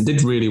 minutes and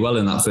did really well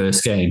in that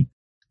first game.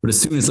 But as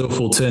soon as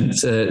Liverpool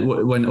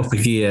went up a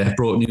gear,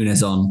 brought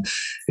Núñez on,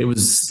 it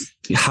was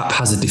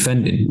haphazard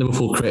defending.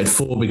 Liverpool created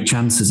 4 big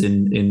chances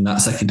in that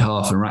second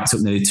half and racked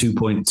up nearly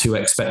 2.2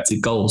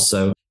 expected goals.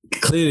 So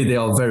clearly they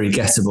are very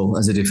gettable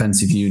as a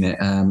defensive unit.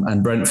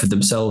 And Brentford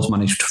themselves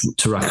managed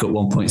to rack up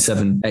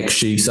 1.7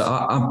 XG. So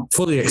I'm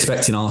fully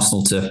expecting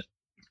Arsenal to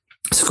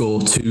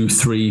score 2,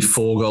 3,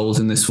 4 goals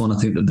in this one. I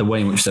think that the way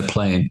in which they're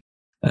playing,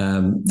 I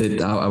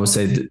would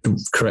say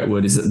the correct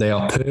word is that they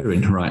are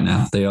purring right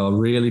now. They are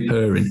really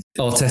purring.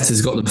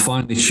 Arteta's got them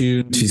finely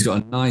tuned. He's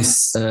got a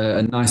nice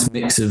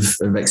mix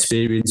of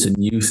experience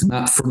and youth, and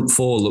that front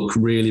 4 look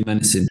really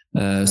menacing.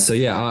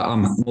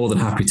 I'm more than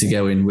happy to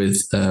go in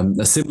with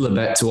a similar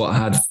bet to what I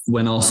had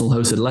when Arsenal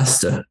hosted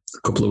Leicester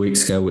a couple of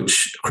weeks ago,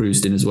 which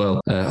cruised in as well.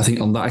 I think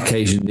on that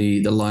occasion,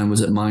 the line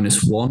was at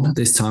 -1.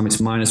 This time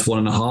it's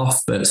 -1.5,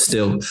 but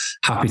still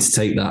happy to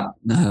take that,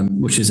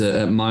 which is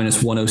at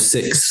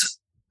 -106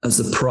 as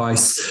the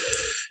price.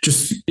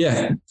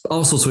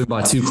 Arsenal to win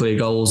by 2 clear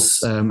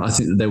goals. I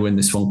think that they win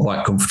this one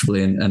quite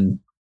comfortably and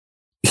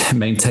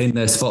maintain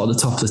their spot at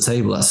the top of the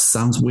table. That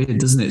sounds weird,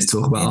 doesn't it, to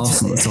talk about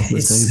Arsenal at the top of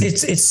the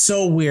table? It's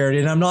so weird,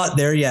 and I'm not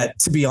there yet,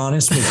 to be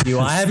honest with you.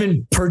 I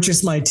haven't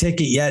purchased my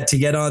ticket yet to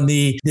get on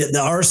the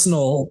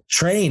Arsenal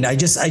train. I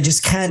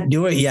just can't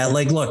do it yet.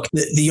 Like, look,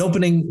 the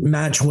opening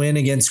match win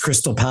against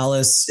Crystal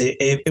Palace,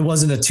 it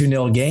wasn't a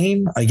 2-0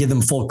 game. I give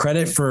them full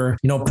credit for,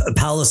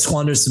 Palace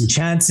squandered some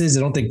chances.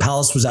 I don't think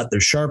Palace was at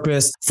their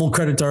sharpest. Full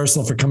credit to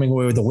Arsenal for coming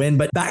away with a win,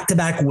 but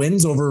back-to-back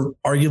wins over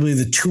arguably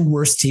the 2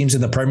 worst teams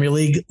in the Premier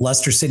League,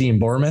 Leicester City and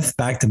Bournemouth,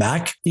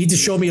 back-to-back. You need to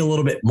show me a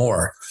little bit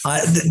more.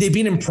 They've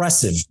been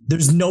impressive.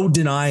 There's no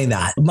denying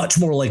that. Much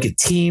more like a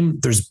team.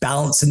 There's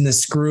balance in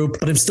this group,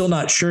 but I'm still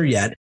not sure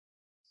yet.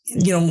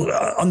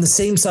 On the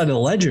same side of the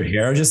ledger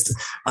here,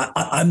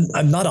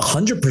 I'm not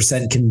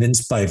 100%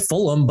 convinced by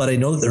Fulham, but I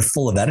know that they're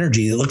full of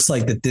energy. It looks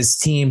like that this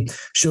team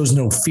shows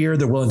no fear.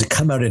 They're willing to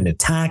come out and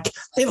attack.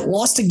 They haven't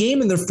lost a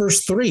game in their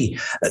first 3.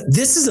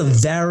 This is a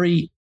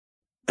very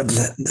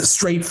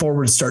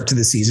straightforward start to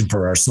the season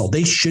for Arsenal.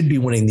 They should be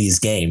winning these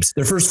games.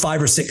 Their first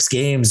 5 or 6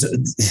 games,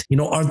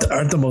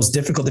 aren't the most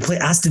difficult. They play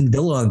Aston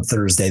Villa on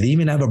Thursday. They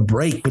even have a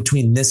break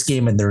between this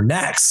game and their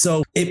next.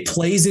 So it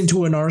plays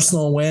into an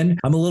Arsenal win.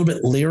 I'm a little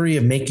bit leery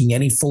of making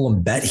any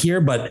Fulham bet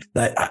here, but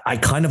I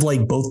kind of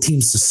like both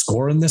teams to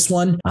score in this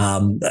one.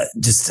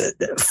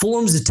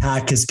 Fulham's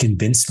attack has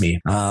convinced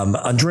me.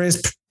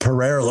 Andreas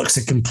Pereira looks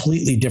a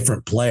completely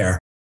different player.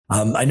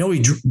 I know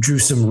he drew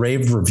some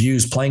rave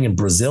reviews playing in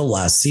Brazil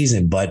last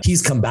season, but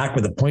he's come back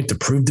with a point to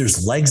prove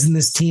there's legs in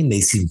this team. They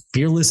seem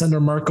fearless under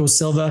Marco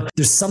Silva.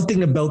 There's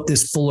something about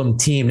this Fulham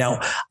team. Now,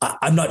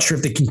 I'm not sure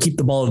if they can keep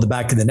the ball at the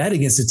back of the net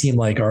against a team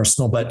like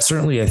Arsenal, but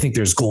certainly I think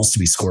there's goals to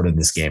be scored in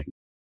this game.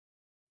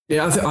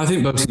 Yeah, I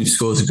think both teams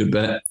scores a good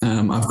bet.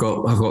 I've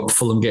got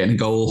Fulham getting a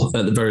goal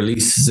at the very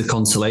least as a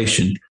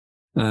consolation.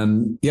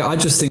 I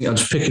just think I'll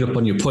just pick it up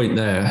on your point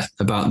there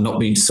about not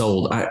being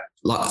sold.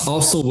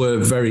 Arsenal were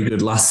very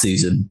good last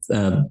season.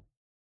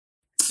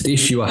 The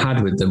issue I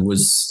had with them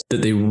was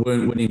that they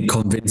weren't winning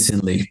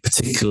convincingly,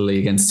 particularly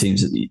against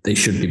teams that they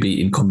should be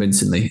beating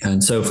convincingly.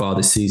 And so far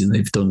this season,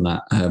 they've done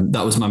that.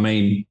 That was my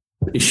main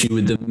issue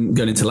with them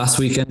going into last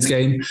weekend's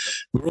game.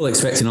 We're all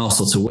expecting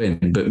Arsenal to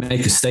win, but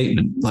make a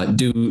statement, like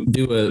do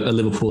a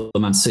Liverpool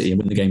or Man City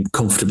and win the game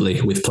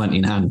comfortably with plenty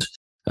in hand.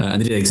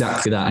 And they did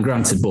exactly that. And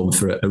granted,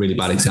 Bournemouth are a really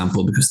bad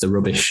example because they're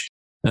rubbish.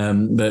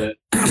 But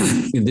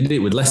they did it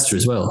with Leicester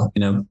as well.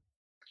 You know,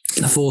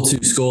 the 4-2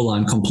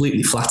 scoreline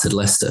completely flattered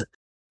Leicester.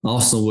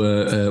 Arsenal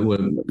were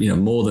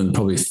more than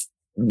probably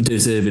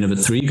deserving of a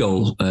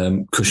 3-goal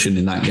cushion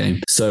in that game.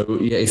 So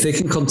yeah, if they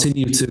can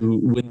continue to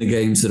win the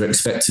games that are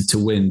expected to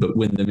win, but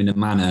win them in a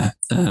manner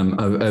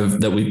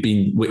that we've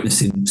been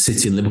witnessing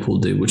City and Liverpool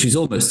do, which is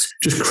almost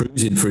just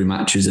cruising through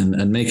matches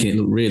and making it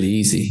look really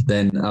easy,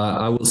 then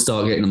I will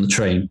start getting on the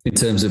train in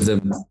terms of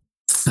them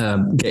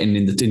getting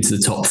into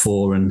the top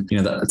 4. And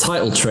that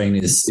title train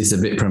is a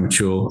bit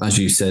premature, as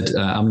you said.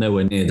 I'm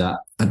nowhere near that.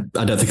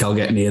 I don't think I'll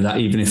get near that,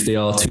 even if they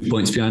are 2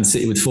 points behind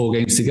City with 4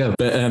 games to go.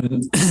 But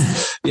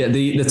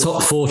the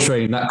top 4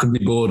 train, that could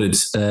be boarded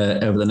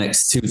over the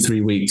next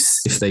 2-3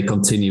 weeks if they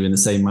continue in the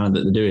same manner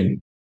that they're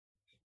doing.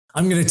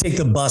 I'm going to take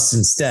the bus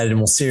instead, and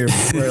we'll see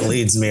where it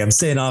leads me. I'm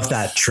staying off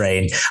that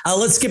train.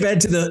 Let's get back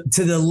to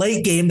the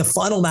late game, the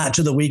final match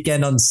of the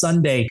weekend on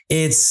Sunday.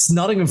 It's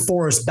Nottingham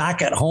Forest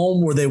back at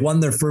home, where they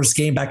won their first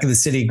game back in the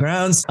City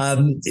grounds.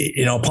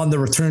 Upon the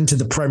return to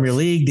the Premier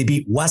League, they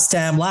beat West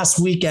Ham last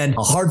weekend.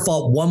 A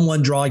hard-fought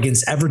 1-1 draw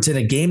against Everton,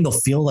 a game they'll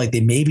feel like they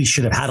maybe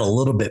should have had a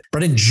little bit.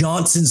 Brendan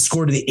Johnson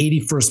scored in the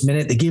 81st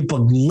minute. They gave up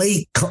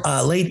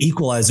a late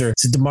equalizer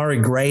to Damari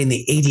Gray in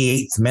the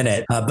 88th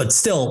minute, but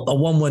still a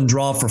 1-1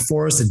 draw for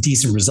Forest, a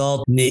decent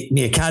result.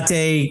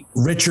 Niakate,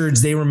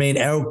 Richards, they remain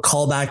out.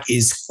 Callback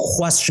is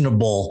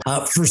questionable.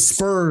 For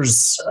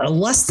Spurs, a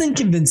less than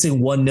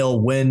convincing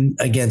 1-0 win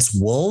against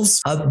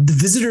Wolves. The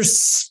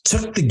visitors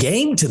took the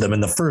game to them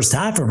in the first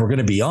half, if we're going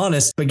to be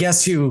honest. But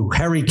guess who?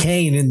 Harry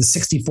Kane in the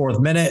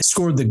 64th minute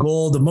scored the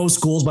goal, the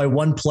most goals by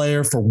one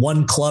player for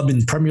one club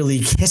in Premier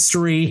League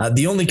history.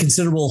 The only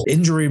considerable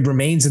injury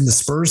remains in the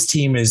Spurs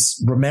team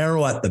is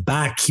Romero at the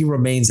back. He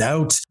remains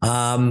out.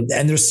 And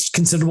there's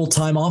considerable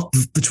time off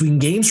between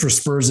games for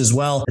Spurs as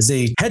well, as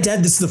they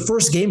head-to-head. This is the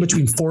first game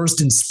between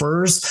Forest and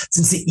Spurs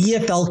since the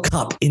EFL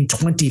Cup in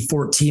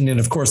 2014. And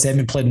of course, they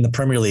haven't played in the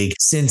Premier League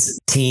since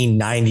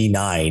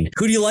 1999.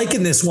 Who do you like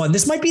in this one?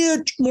 This might be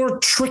a more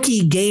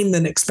tricky game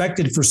than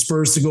expected for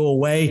Spurs to go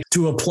away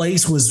to a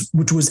place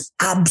which was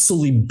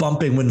absolutely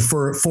bumping when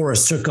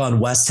Forest took on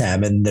West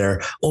Ham in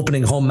their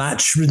opening home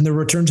match in their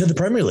return to the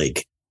Premier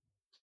League.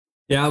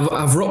 Yeah,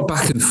 I've rocked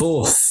back and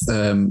forth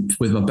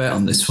with my bet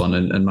on this one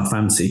and my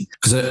fancy,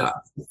 because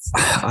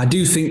I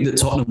do think that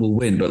Tottenham will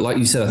win, but like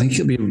you said, I think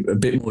it'll be a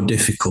bit more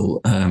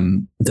difficult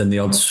than the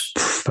odds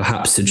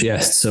perhaps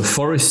suggest. So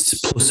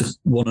Forest plus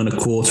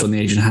 1.25 on the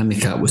Asian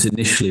handicap was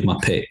initially my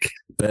pick,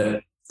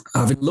 but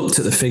having looked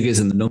at the figures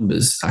and the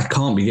numbers, I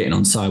can't be getting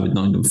on side with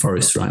Nottingham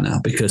Forest right now,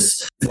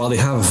 because while they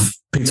have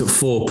picked up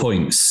 4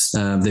 points,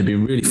 they've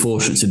been really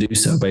fortunate to do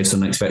so based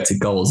on expected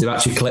goals. They've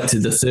actually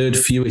collected the 3rd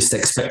fewest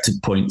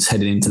expected points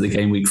heading into the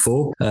game week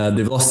 4.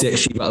 They've lost the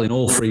XG battle in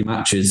all 3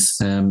 matches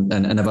and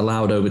have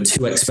allowed over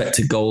 2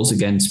 expected goals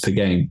against per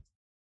game,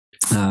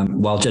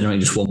 while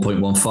generating just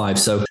 1.15.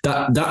 So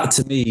that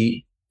to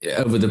me,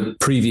 over the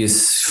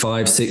previous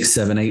 5, 6,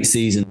 7, 8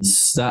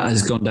 seasons, that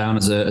has gone down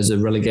as a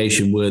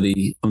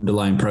relegation-worthy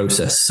underlying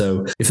process.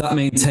 So if that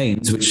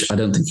maintains, which I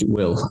don't think it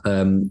will,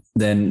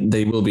 then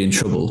they will be in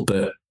trouble.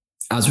 But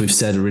as we've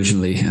said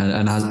originally,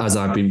 and as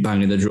I've been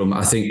banging the drum,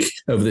 I think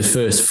over the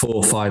first 4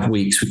 or 5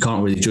 weeks, we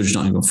can't really judge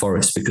Nottingham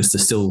Forest because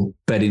they're still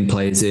bedding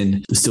players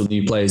in. There's still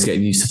new players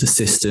getting used to the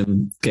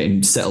system,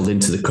 getting settled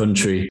into the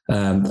country.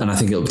 And I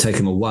think it'll take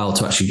them a while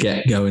to actually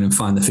get going and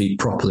find their feet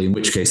properly, in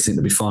which case I think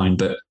they'll be fine.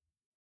 But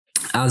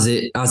as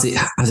it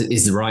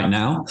is right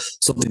now,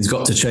 something's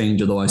got to change.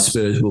 Otherwise,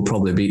 Spurs will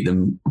probably beat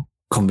them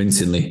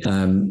convincingly.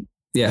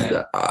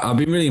 I've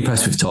been really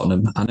impressed with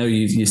Tottenham. I know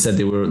you said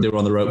they were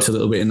on the ropes a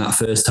little bit in that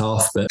first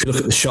half, but if you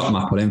look at the shot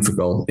map on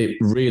Infogol, it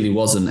really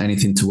wasn't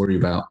anything to worry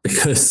about,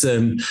 because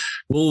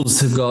Wolves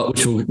have got,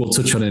 which we'll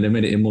touch on in a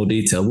minute in more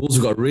detail, Wolves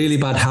have got a really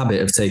bad habit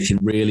of taking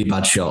really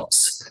bad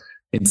shots.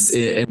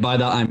 And by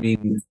that, I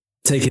mean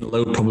taking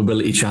low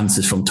probability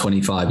chances from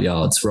 25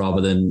 yards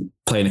rather than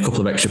playing a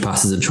couple of extra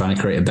passes and trying to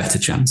create a better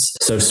chance.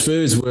 So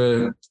Spurs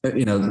were,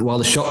 while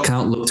the shot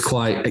count looked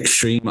quite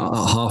extreme at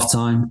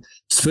halftime,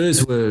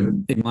 Spurs were,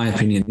 in my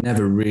opinion,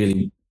 never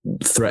really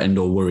threatened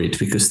or worried,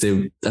 because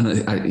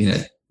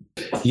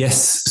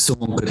yes,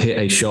 someone could hit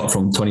a shot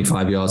from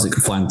 25 yards that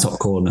could fly in the top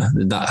corner.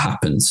 That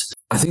happens.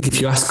 I think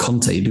if you ask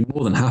Conte, he'd be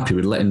more than happy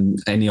with letting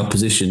any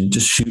opposition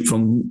just shoot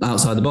from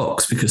outside the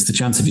box, because the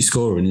chance of you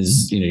scoring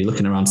is, you're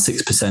looking around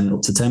 6%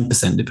 up to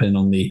 10%, depending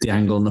on the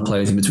angle and the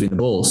players in between the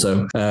ball.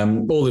 So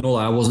all in all,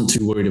 I wasn't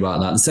too worried about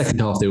that. The second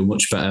half, they were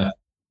much better.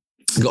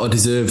 Got a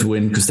deserved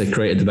win because they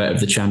created the better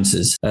of the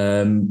chances.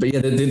 But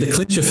yeah, the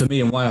clincher for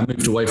me and why I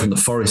moved away from the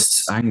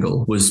Forest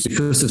angle was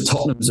because of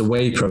Tottenham's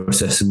away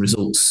process and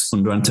results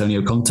under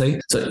Antonio Conte.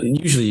 So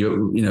usually,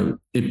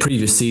 in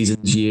previous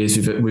seasons, years,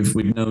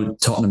 we've known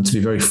Tottenham to be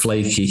very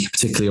flaky,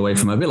 particularly away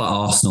from a bit like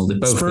Arsenal. They've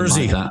both been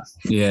like that.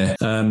 Yeah.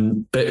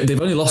 But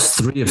they've only lost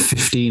 3 of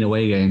 15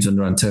 away games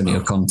under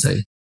Antonio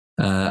Conte.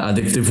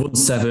 They've won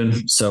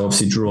 7, so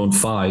obviously drawn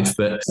 5.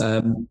 But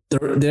the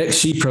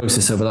XG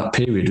process over that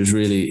period was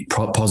really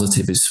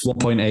positive. It's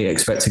 1.8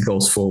 expected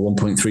goals for,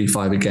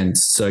 1.35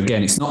 against. So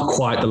again, it's not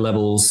quite the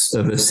levels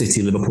of a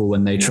City Liverpool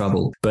when they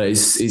travel, but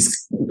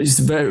it's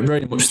very,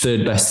 very much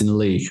third best in the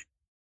league.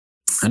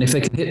 And if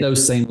they can hit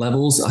those same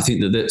levels, I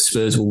think that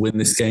Spurs will win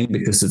this game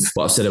because of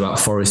what I've said about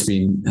Forest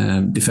being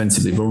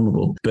defensively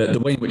vulnerable. But the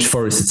way in which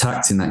Forest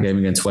attacked in that game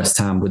against West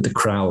Ham with the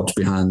crowd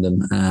behind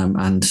them,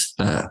 and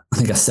I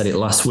think I said it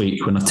last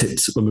week when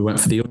we went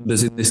for the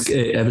unders in this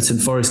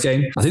Everton-Forest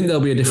game, I think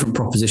there'll be a different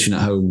proposition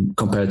at home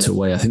compared to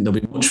away. I think they'll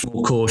be much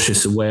more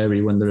cautious and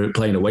wary when they're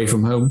playing away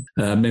from home,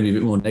 maybe a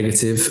bit more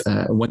negative.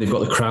 And when they've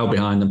got the crowd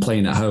behind them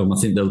playing at home, I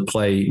think they'll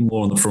play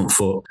more on the front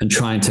foot and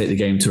try and take the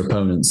game to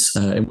opponents,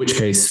 in which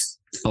case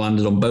I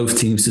landed on both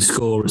teams to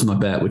score as my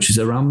bet, which is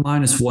around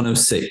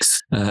 -106.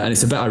 And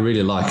it's a bet I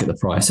really like at the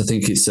price. I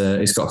think it's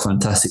got a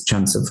fantastic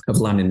chance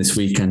of landing this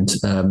weekend.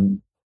 I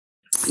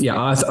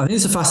think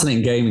it's a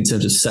fascinating game in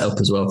terms of setup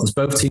as well, because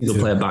both teams will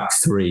play a back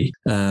 3.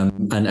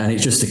 And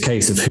it's just a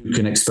case of who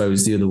can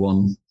expose the other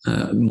one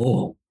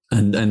more.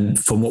 And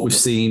from what we've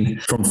seen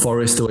from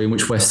Forest, the way in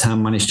which West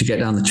Ham managed to get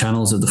down the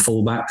channels of the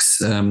fullbacks,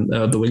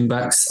 the wing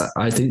backs,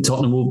 I think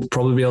Tottenham will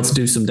probably be able to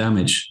do some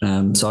damage.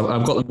 So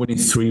I've got them winning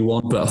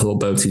 3-1, but I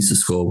thought both teams to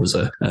score was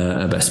a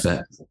best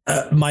bet.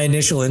 My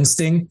initial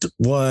instinct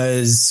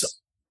was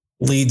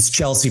Leeds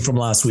Chelsea from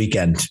last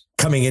weekend.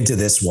 Coming into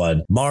this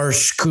one,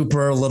 Marsh,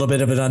 Cooper, a little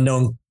bit of an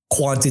unknown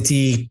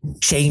quantity,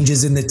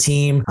 changes in the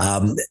team,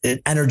 an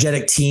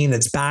energetic team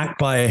that's backed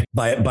by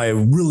a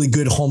really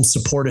good home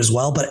support as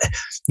well. But,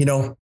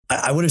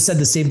 I would have said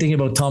the same thing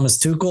about Thomas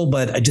Tuchel,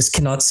 but I just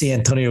cannot see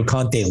Antonio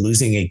Conte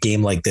losing a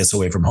game like this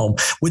away from home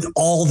with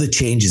all the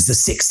changes, the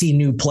 60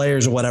 new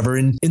players or whatever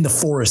in the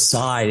Forest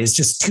side. It's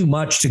just too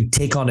much to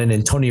take on an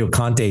Antonio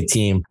Conte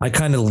team. I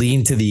kind of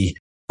lean to the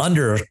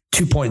under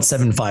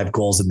 2.75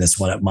 goals in this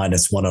one at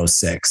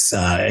 -106.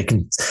 I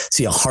can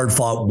see a hard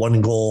fought 1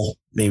 goal,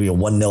 maybe a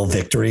 1-0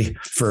 victory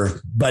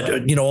but a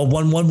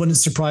 1-1 wouldn't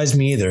surprise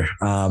me either.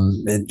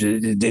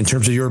 In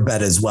terms of your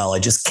bet as well, I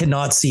just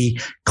cannot see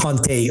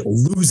Conte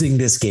losing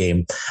this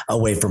game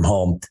away from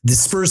home. The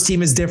Spurs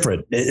team is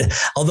different,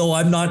 although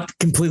I'm not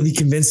completely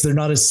convinced they're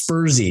not as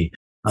Spursy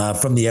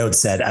from the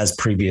outset as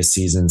previous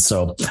seasons.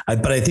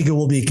 But I think it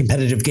will be a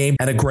competitive game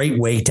and a great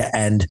way to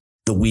end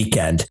the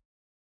weekend.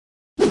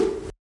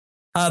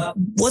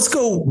 Let's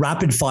go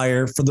rapid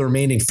fire for the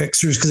remaining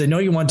fixtures, because I know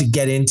you want to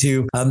get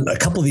into a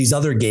couple of these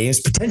other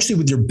games, potentially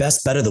with your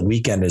best bet of the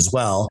weekend as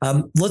well.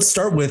 Let's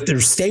start with, or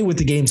stay with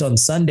the games on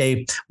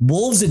Sunday.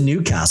 Wolves and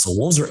Newcastle.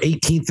 Wolves are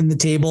 18th in the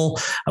table.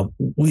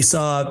 We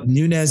saw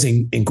Nunes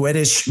and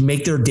Guedes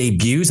make their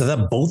debuts. I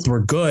thought both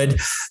were good.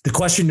 The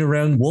question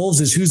around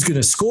Wolves is who's going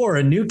to score,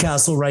 and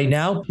Newcastle right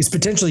now is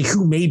potentially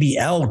who may be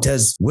out,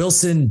 as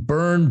Wilson,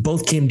 Byrne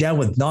both came down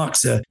with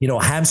knocks, a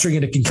hamstring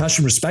and a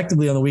concussion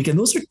respectively on the weekend.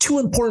 Those are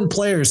two important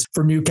players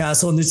for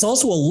Newcastle. And there's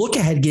also a look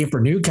ahead game for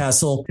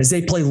Newcastle as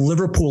they play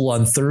Liverpool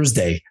on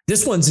Thursday.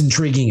 This one's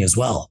intriguing as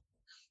well.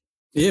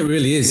 Yeah, it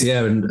really is.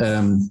 Yeah. And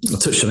I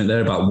touched on it there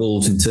about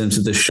Wolves in terms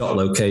of the shot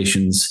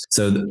locations.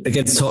 So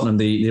against Tottenham,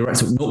 they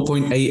racked up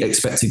 0.8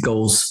 expected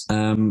goals.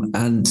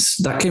 And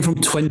that came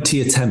from 20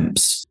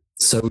 attempts.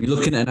 So you're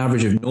looking at an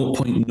average of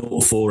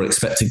 0.04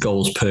 expected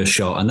goals per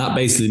shot. And that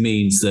basically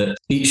means that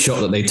each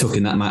shot that they took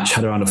in that match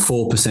had around a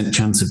 4%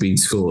 chance of being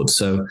scored.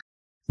 So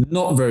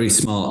not very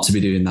smart to be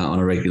doing that on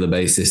a regular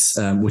basis,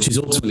 which is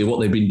ultimately what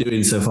they've been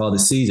doing so far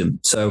this season.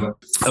 So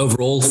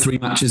overall, 3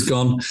 matches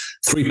gone,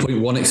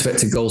 3.1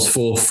 expected goals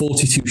for,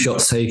 42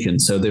 shots taken.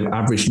 So they've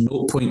averaged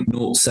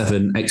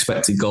 0.07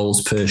 expected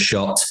goals per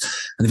shot.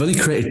 And they've only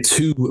created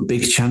 2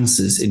 big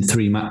chances in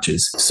 3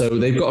 matches. So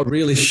they've got a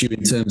real issue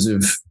in terms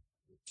of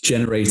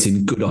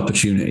generating good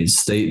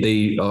opportunities.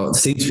 They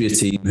seem to be a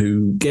team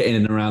who get in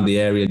and around the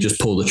area and just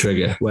pull the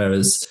trigger,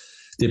 whereas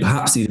they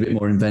perhaps need a bit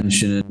more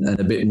invention and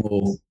a bit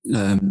more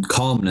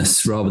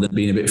calmness rather than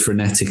being a bit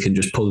frenetic and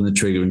just pulling the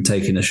trigger and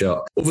taking a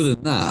shot. Other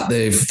than that,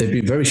 they've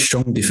been very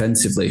strong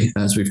defensively,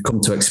 as we've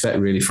come to expect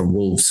really from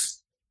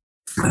Wolves.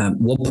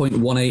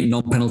 1.18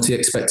 non-penalty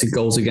expected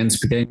goals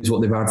against per game is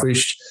what they've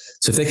averaged.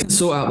 So if they can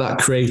sort out that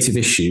creative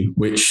issue,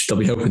 which they'll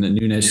be hoping that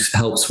Nunes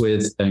helps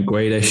with, and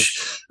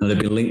Guedes, and they've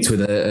been linked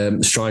with a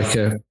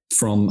striker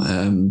from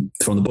the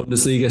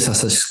Bundesliga,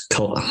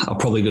 I'm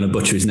probably going to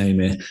butcher his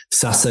name here,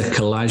 Sasa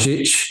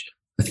Kalajic.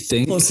 I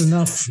think. Close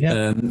enough.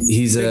 Yeah.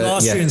 He's big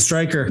Austrian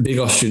striker. Big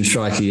Austrian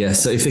striker, yeah.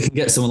 So if they can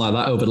get someone like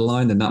that over the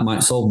line, then that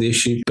might solve the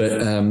issue.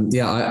 But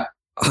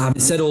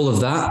having said all of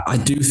that, I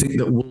do think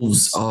that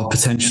Wolves are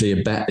potentially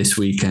a bet this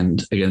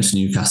weekend against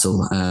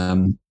Newcastle.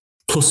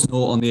 Plus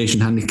 0 on the Asian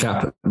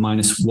handicap at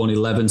minus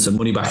 111, so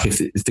money back if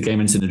the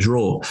game ends in a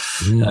draw.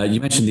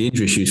 You mentioned the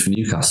injury issues for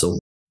Newcastle.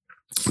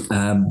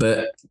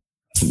 But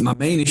my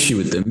main issue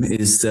with them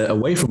is that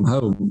away from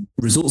home,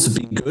 results have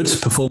been good,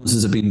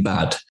 performances have been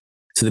bad.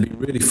 So they've been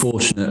really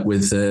fortunate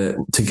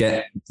to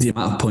get the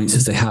amount of points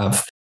as they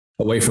have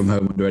away from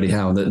home under Eddie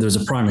Howe. There was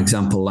a prime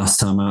example last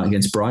time out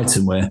against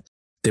Brighton where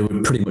they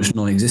were pretty much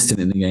non-existent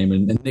in the game,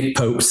 and Nick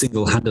Pope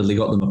single-handedly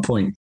got them a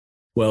point.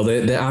 Well,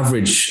 their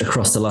average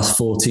across the last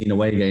 14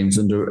 away games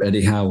under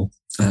Eddie Howe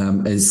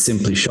is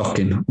simply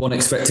shocking. 1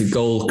 expected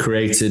goal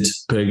created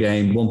per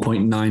game,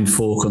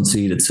 1.94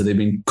 conceded. So they've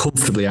been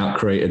comfortably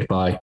out-created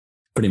by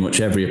pretty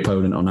much every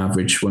opponent on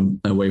average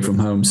when away from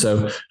home.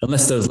 So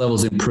unless those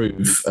levels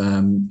improve,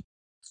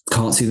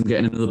 can't see them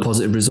getting another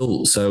positive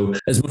result. So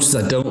as much as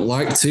I don't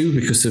like to,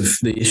 because of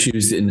the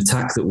issues in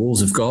attack that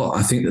Wolves have got,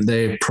 I think that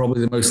they're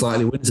probably the most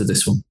likely winners of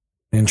this one.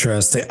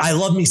 Interesting. I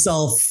love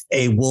myself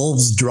a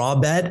Wolves draw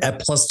bet at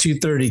plus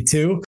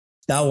 232.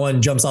 That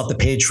one jumps off the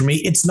page for me.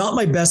 It's not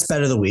my best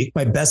bet of the week.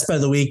 My best bet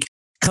of the week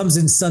comes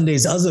in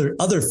Sunday's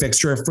other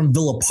fixture from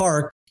Villa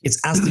Park. It's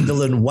Aston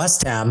Villa and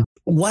West Ham.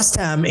 West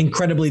Ham,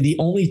 incredibly, the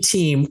only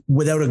team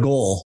without a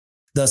goal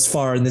thus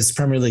far in this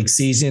Premier League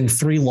season.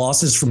 3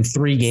 losses from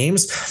 3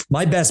 games.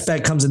 My best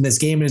bet comes in this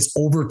game and it's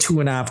over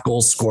 2.5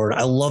 goals scored.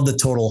 I love the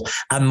total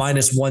at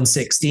minus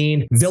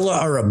 116. Villa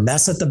are a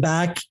mess at the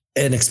back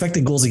and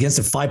expected goals against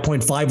at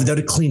 5.5 without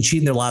a clean sheet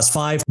in their last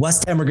 5.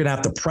 West Ham are going to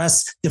have to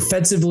press.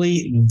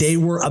 Defensively, they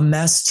were a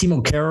mess.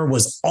 Timo Kehrer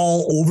was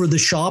all over the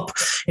shop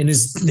in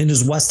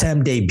his West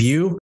Ham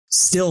debut.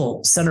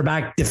 Still, center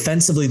back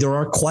defensively, there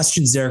are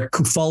questions there.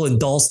 Kufal and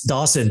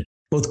Dawson,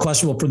 both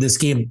questionable for this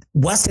game.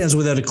 West Ham's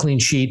without a clean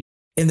sheet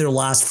in their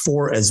last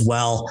 4 as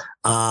well.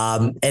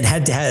 And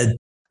head-to-head,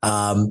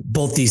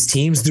 both these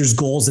teams, there's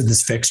goals in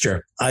this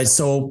fixture.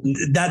 So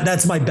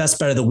that's my best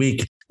bet of the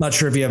week. Not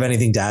sure if you have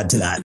anything to add to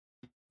that.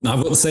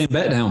 I've got the same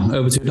bet now,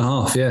 over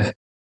 2.5, yeah.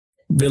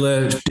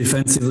 Villa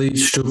defensively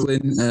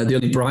struggling. The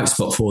only bright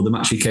spot for them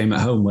actually came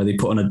at home where they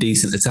put on a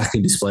decent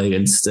attacking display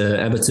against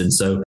Everton.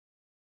 So,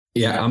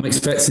 yeah, I'm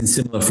expecting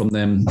similar from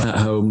them at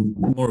home.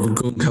 More of a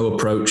gung-ho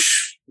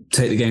approach,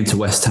 take the game to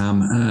West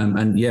Ham.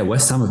 And, yeah,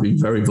 West Ham have been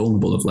very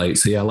vulnerable of late.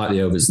 So, yeah, I like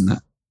the overs in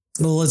that.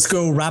 Well, let's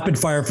go rapid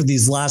fire for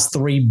these last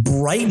 3.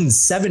 Brighton,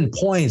 7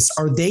 points.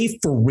 Are they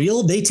for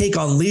real? They take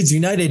on Leeds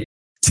United.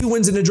 2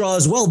 wins and a draw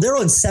as well. They're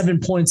on 7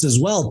 points as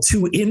well.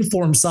 2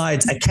 informed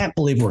sides. I can't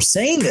believe we're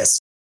saying this.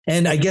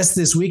 And I guess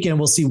this weekend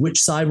we'll see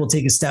which side will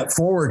take a step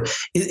forward.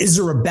 Is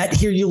there a bet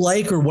here you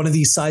like, or one of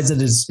these sides that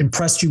has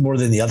impressed you more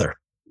than the other?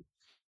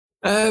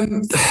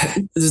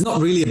 There's not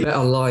really a bet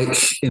I like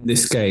in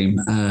this game.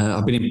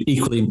 I've been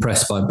equally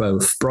impressed by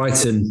both.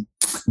 Brighton,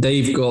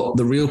 they've got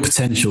the real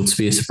potential to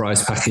be a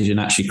surprise package and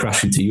actually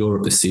crash into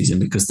Europe this season,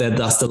 because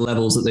that's the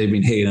levels that they've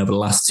been hitting over the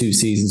last 2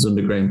 seasons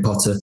under Graham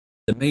Potter.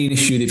 The main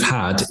issue they've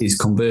had is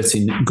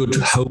converting good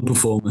home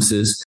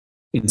performances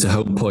into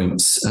home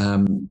points.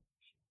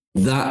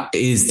 That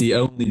is the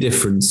only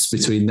difference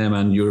between them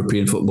and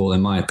European football,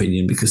 in my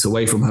opinion, because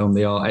away from home,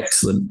 they are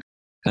excellent.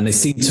 And they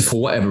seem to,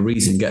 for whatever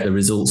reason, get the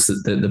results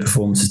that the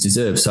performances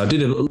deserve. So I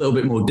did a little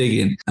bit more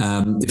digging.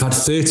 They've had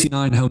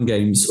 39 home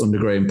games under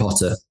Graham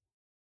Potter.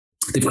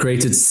 They've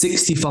created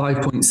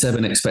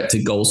 65.7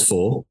 expected goals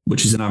for,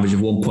 which is an average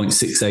of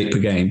 1.68 per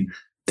game.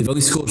 They've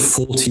only scored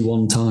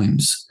 41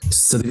 times.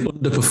 So they've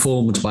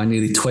underperformed by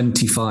nearly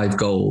 25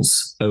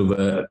 goals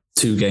over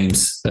 2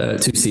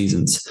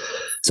 seasons.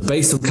 So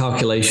based on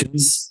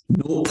calculations,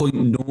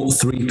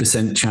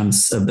 0.03%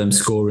 chance of them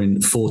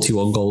scoring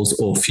 41 goals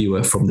or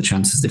fewer from the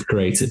chances they've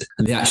created.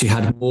 And they actually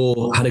had a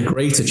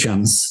greater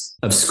chance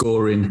of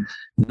scoring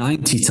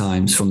 90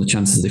 times from the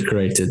chances they've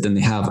created than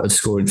they have of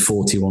scoring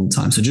 41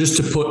 times. So just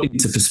to put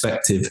into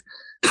perspective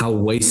how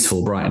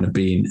wasteful Brighton have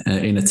been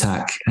in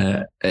attack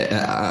at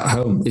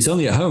home. It's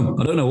only at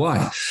home. I don't know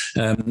why.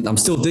 I'm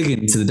still digging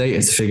into the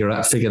data to figure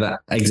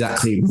that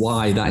exactly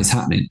why that is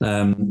happening.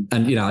 And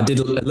I did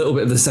a little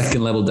bit of the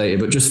second level data,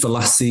 but just for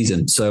last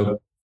season.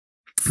 So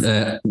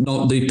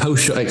not the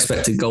post-shot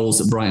expected goals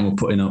that Brighton were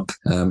putting up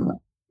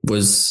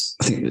was,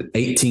 I think,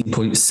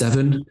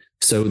 18.7.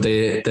 So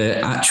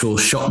their actual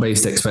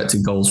shot-based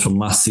expected goals from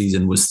last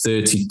season was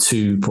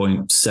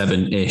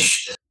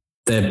 32.7-ish.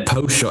 Their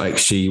post-shot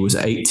XG was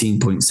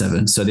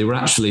 18.7. So they were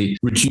actually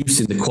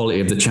reducing the quality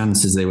of the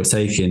chances they were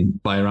taking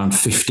by around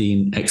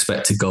 15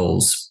 expected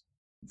goals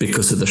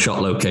because of the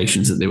shot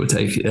locations that they were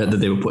taking, that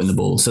they were putting the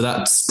ball. So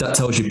that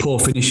tells you poor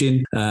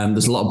finishing.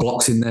 There's a lot of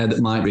blocks in there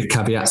that might be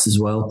caveats as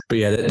well. But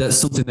yeah, that's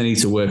something they need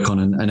to work on.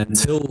 And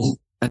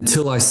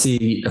until I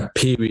see a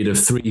period of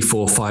 3,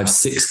 4, 5,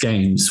 6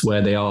 games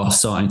where they are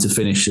starting to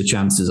finish the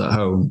chances at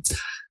home,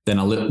 then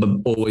I'll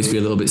always be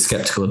a little bit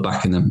skeptical of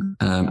backing them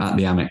at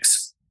the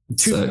Amex.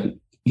 So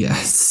yeah,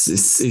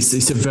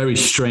 it's a very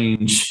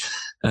strange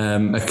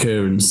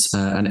occurrence.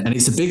 And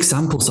it's a big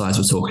sample size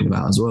we're talking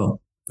about as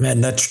well.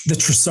 Man, the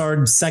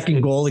Trossard second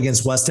goal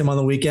against West Ham on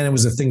the weekend, it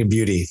was a thing of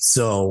beauty.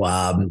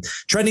 So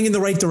trending in the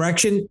right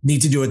direction,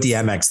 need to do it the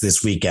MX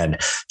this weekend.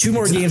 Two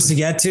more games to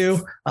get to.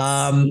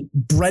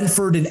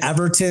 Brentford and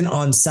Everton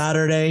on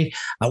Saturday.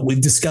 We've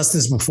discussed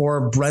this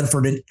before.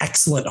 Brentford, an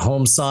excellent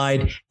home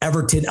side.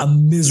 Everton, a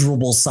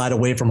miserable side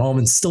away from home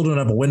and still don't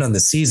have a win on the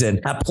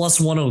season. At plus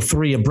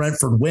 103, a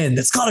Brentford win.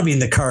 That's got to be in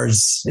the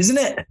cards, isn't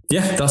it?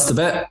 Yeah, that's the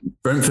bet.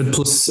 Brentford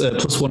plus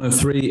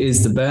 103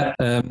 is the bet.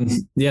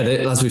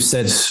 As we've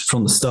said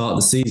from the start of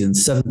the season,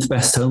 7th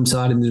best home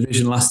side in the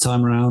division last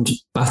time around,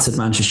 battered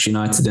Manchester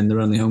United in their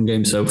only home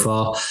game so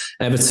far.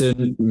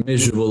 Everton,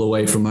 miserable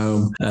away from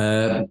home,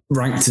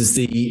 ranked as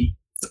in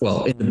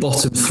the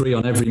bottom 3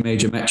 on every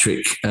major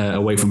metric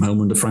away from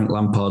home under Frank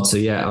Lampard. So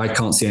yeah, I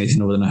can't see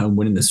anything other than a home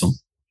win in this one.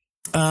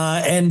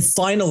 And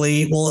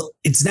finally,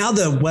 it's now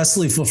the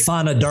Wesley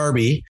Fofana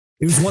derby.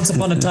 It was once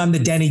upon a time the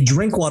Danny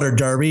Drinkwater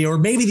derby, or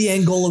maybe the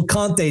N'Golo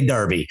Kanté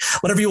derby,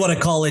 whatever you want to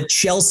call it.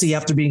 Chelsea,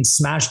 after being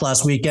smashed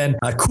last weekend,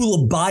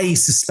 Koulibaly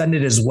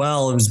suspended as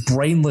well. It was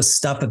brainless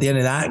stuff at the end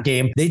of that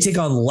game. They take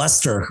on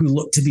Leicester, who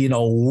look to be in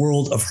a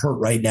world of hurt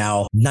right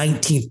now,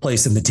 19th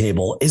place in the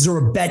table. Is there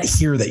a bet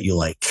here that you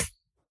like?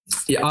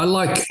 Yeah, I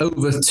like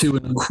over 2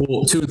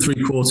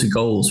 3/4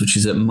 goals, which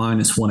is at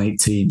minus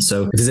 118.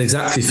 So if there's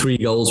exactly 3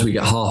 goals, we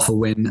get half a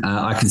win.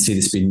 I can see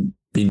this being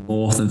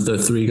more than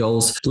 3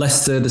 goals.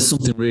 Leicester, there's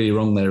something really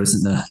wrong there,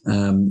 isn't there?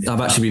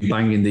 I've actually been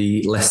banging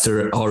the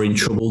Leicester are in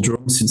trouble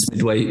drum since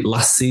midway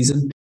last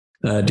season.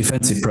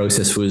 Defensive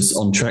process was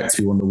on track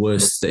to be one of the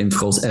worst that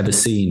Infocal's ever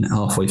seen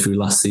halfway through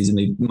last season.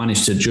 They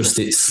managed to adjust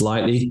it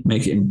slightly,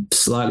 make it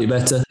slightly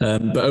better.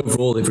 But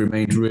overall, they've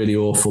remained really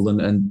awful.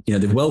 And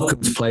they've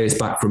welcomed players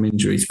back from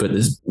injuries, but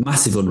there's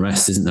massive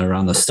unrest, isn't there,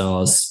 around the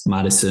stars?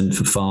 Madison,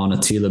 Fofana,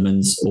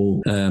 Tielemans,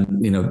 all,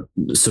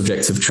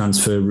 subject of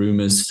transfer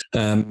rumours.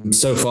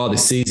 So far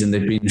this season,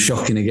 they've been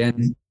shocking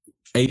again.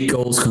 8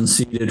 goals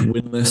conceded,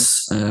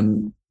 winless.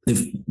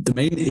 The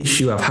main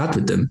issue I've had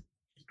with them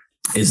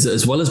is that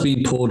as well as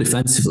being poor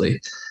defensively,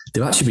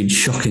 they've actually been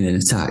shocking in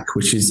attack,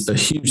 which is a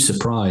huge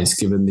surprise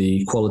given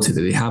the quality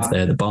that they have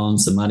there. The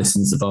Barnes, the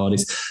Madisons, the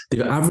Vardys.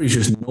 They've averaged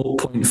just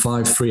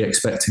 0.53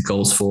 expected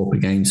goals for per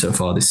game so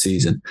far this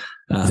season.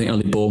 I think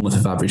only Bournemouth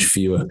have averaged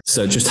fewer.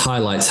 So it just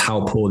highlights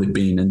how poor they've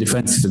been. And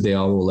defensively, they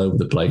are all over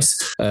the place.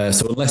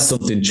 So unless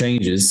something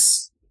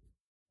changes,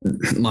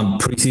 my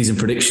pre-season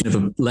prediction of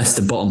a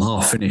Leicester bottom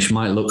half finish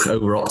might look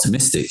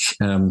over-optimistic.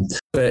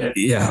 But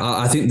yeah,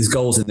 I think there's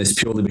goals in this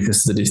purely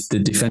because of the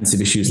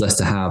defensive issues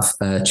Leicester have.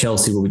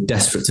 Chelsea will be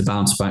desperate to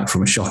bounce back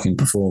from a shocking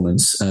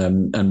performance.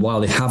 And while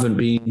they haven't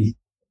been,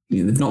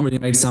 they've not really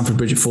made Stamford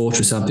Bridge a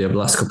fortress, have they, over the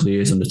last couple of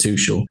years under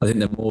Tuchel. I think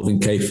they're more than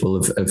capable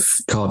of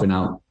carving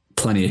out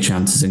plenty of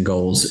chances and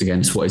goals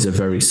against what is a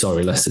very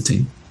sorry Leicester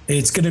team.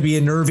 It's going to be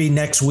a nervy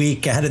next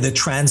week ahead of the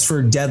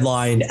transfer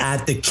deadline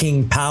at the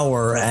King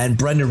Power, and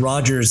Brendan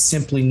Rodgers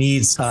simply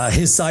needs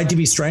his side to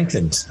be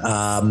strengthened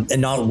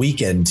and not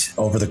weakened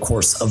over the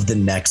course of the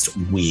next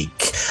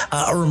week.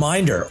 A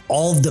reminder,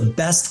 all of the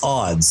best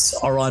odds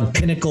are on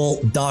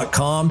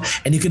pinnacle.com,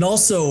 and you can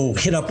also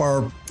hit up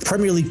our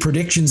Premier League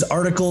predictions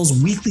articles,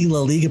 weekly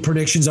La Liga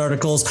predictions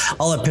articles,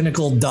 all at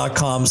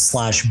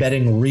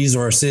pinnacle.com/betting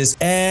resources,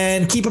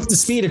 and keep up to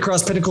speed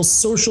across Pinnacle's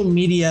social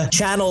media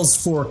channels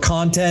for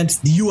content.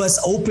 The US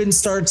Open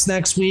starts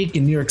next week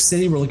in New York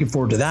City. We're looking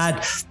forward to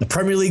that. The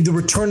Premier League, the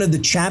return of the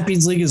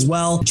Champions League as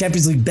well. The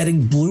Champions League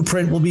betting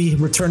blueprint will be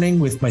returning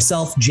with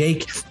myself,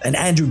 Jake, and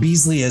Andrew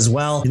Beasley as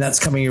well. And that's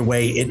coming your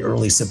way in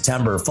early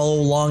September.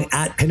 Follow along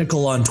at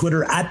Pinnacle on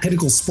Twitter, at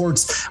Pinnacle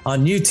Sports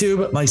on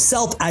YouTube,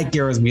 myself at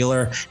Gareth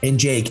Wheeler, and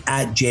Jake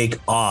at Jake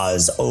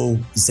Oz,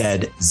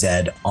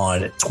 OZZ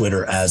on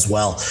Twitter as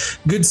well.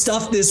 Good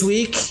stuff this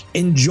week.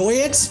 Enjoy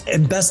it,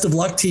 and best of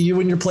luck to you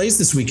and your plays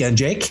this weekend,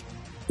 Jake.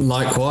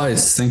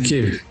 Likewise. Thank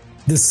you.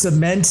 The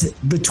cement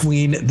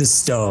between the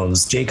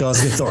stones. Jake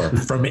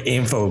Osgathorpe from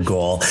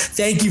Infogol.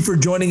 Thank you for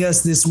joining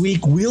us this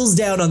week. Wheels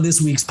down on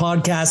this week's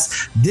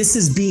podcast. This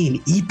has been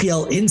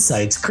EPL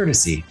Insights,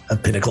 courtesy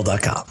of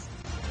Pinnacle.com.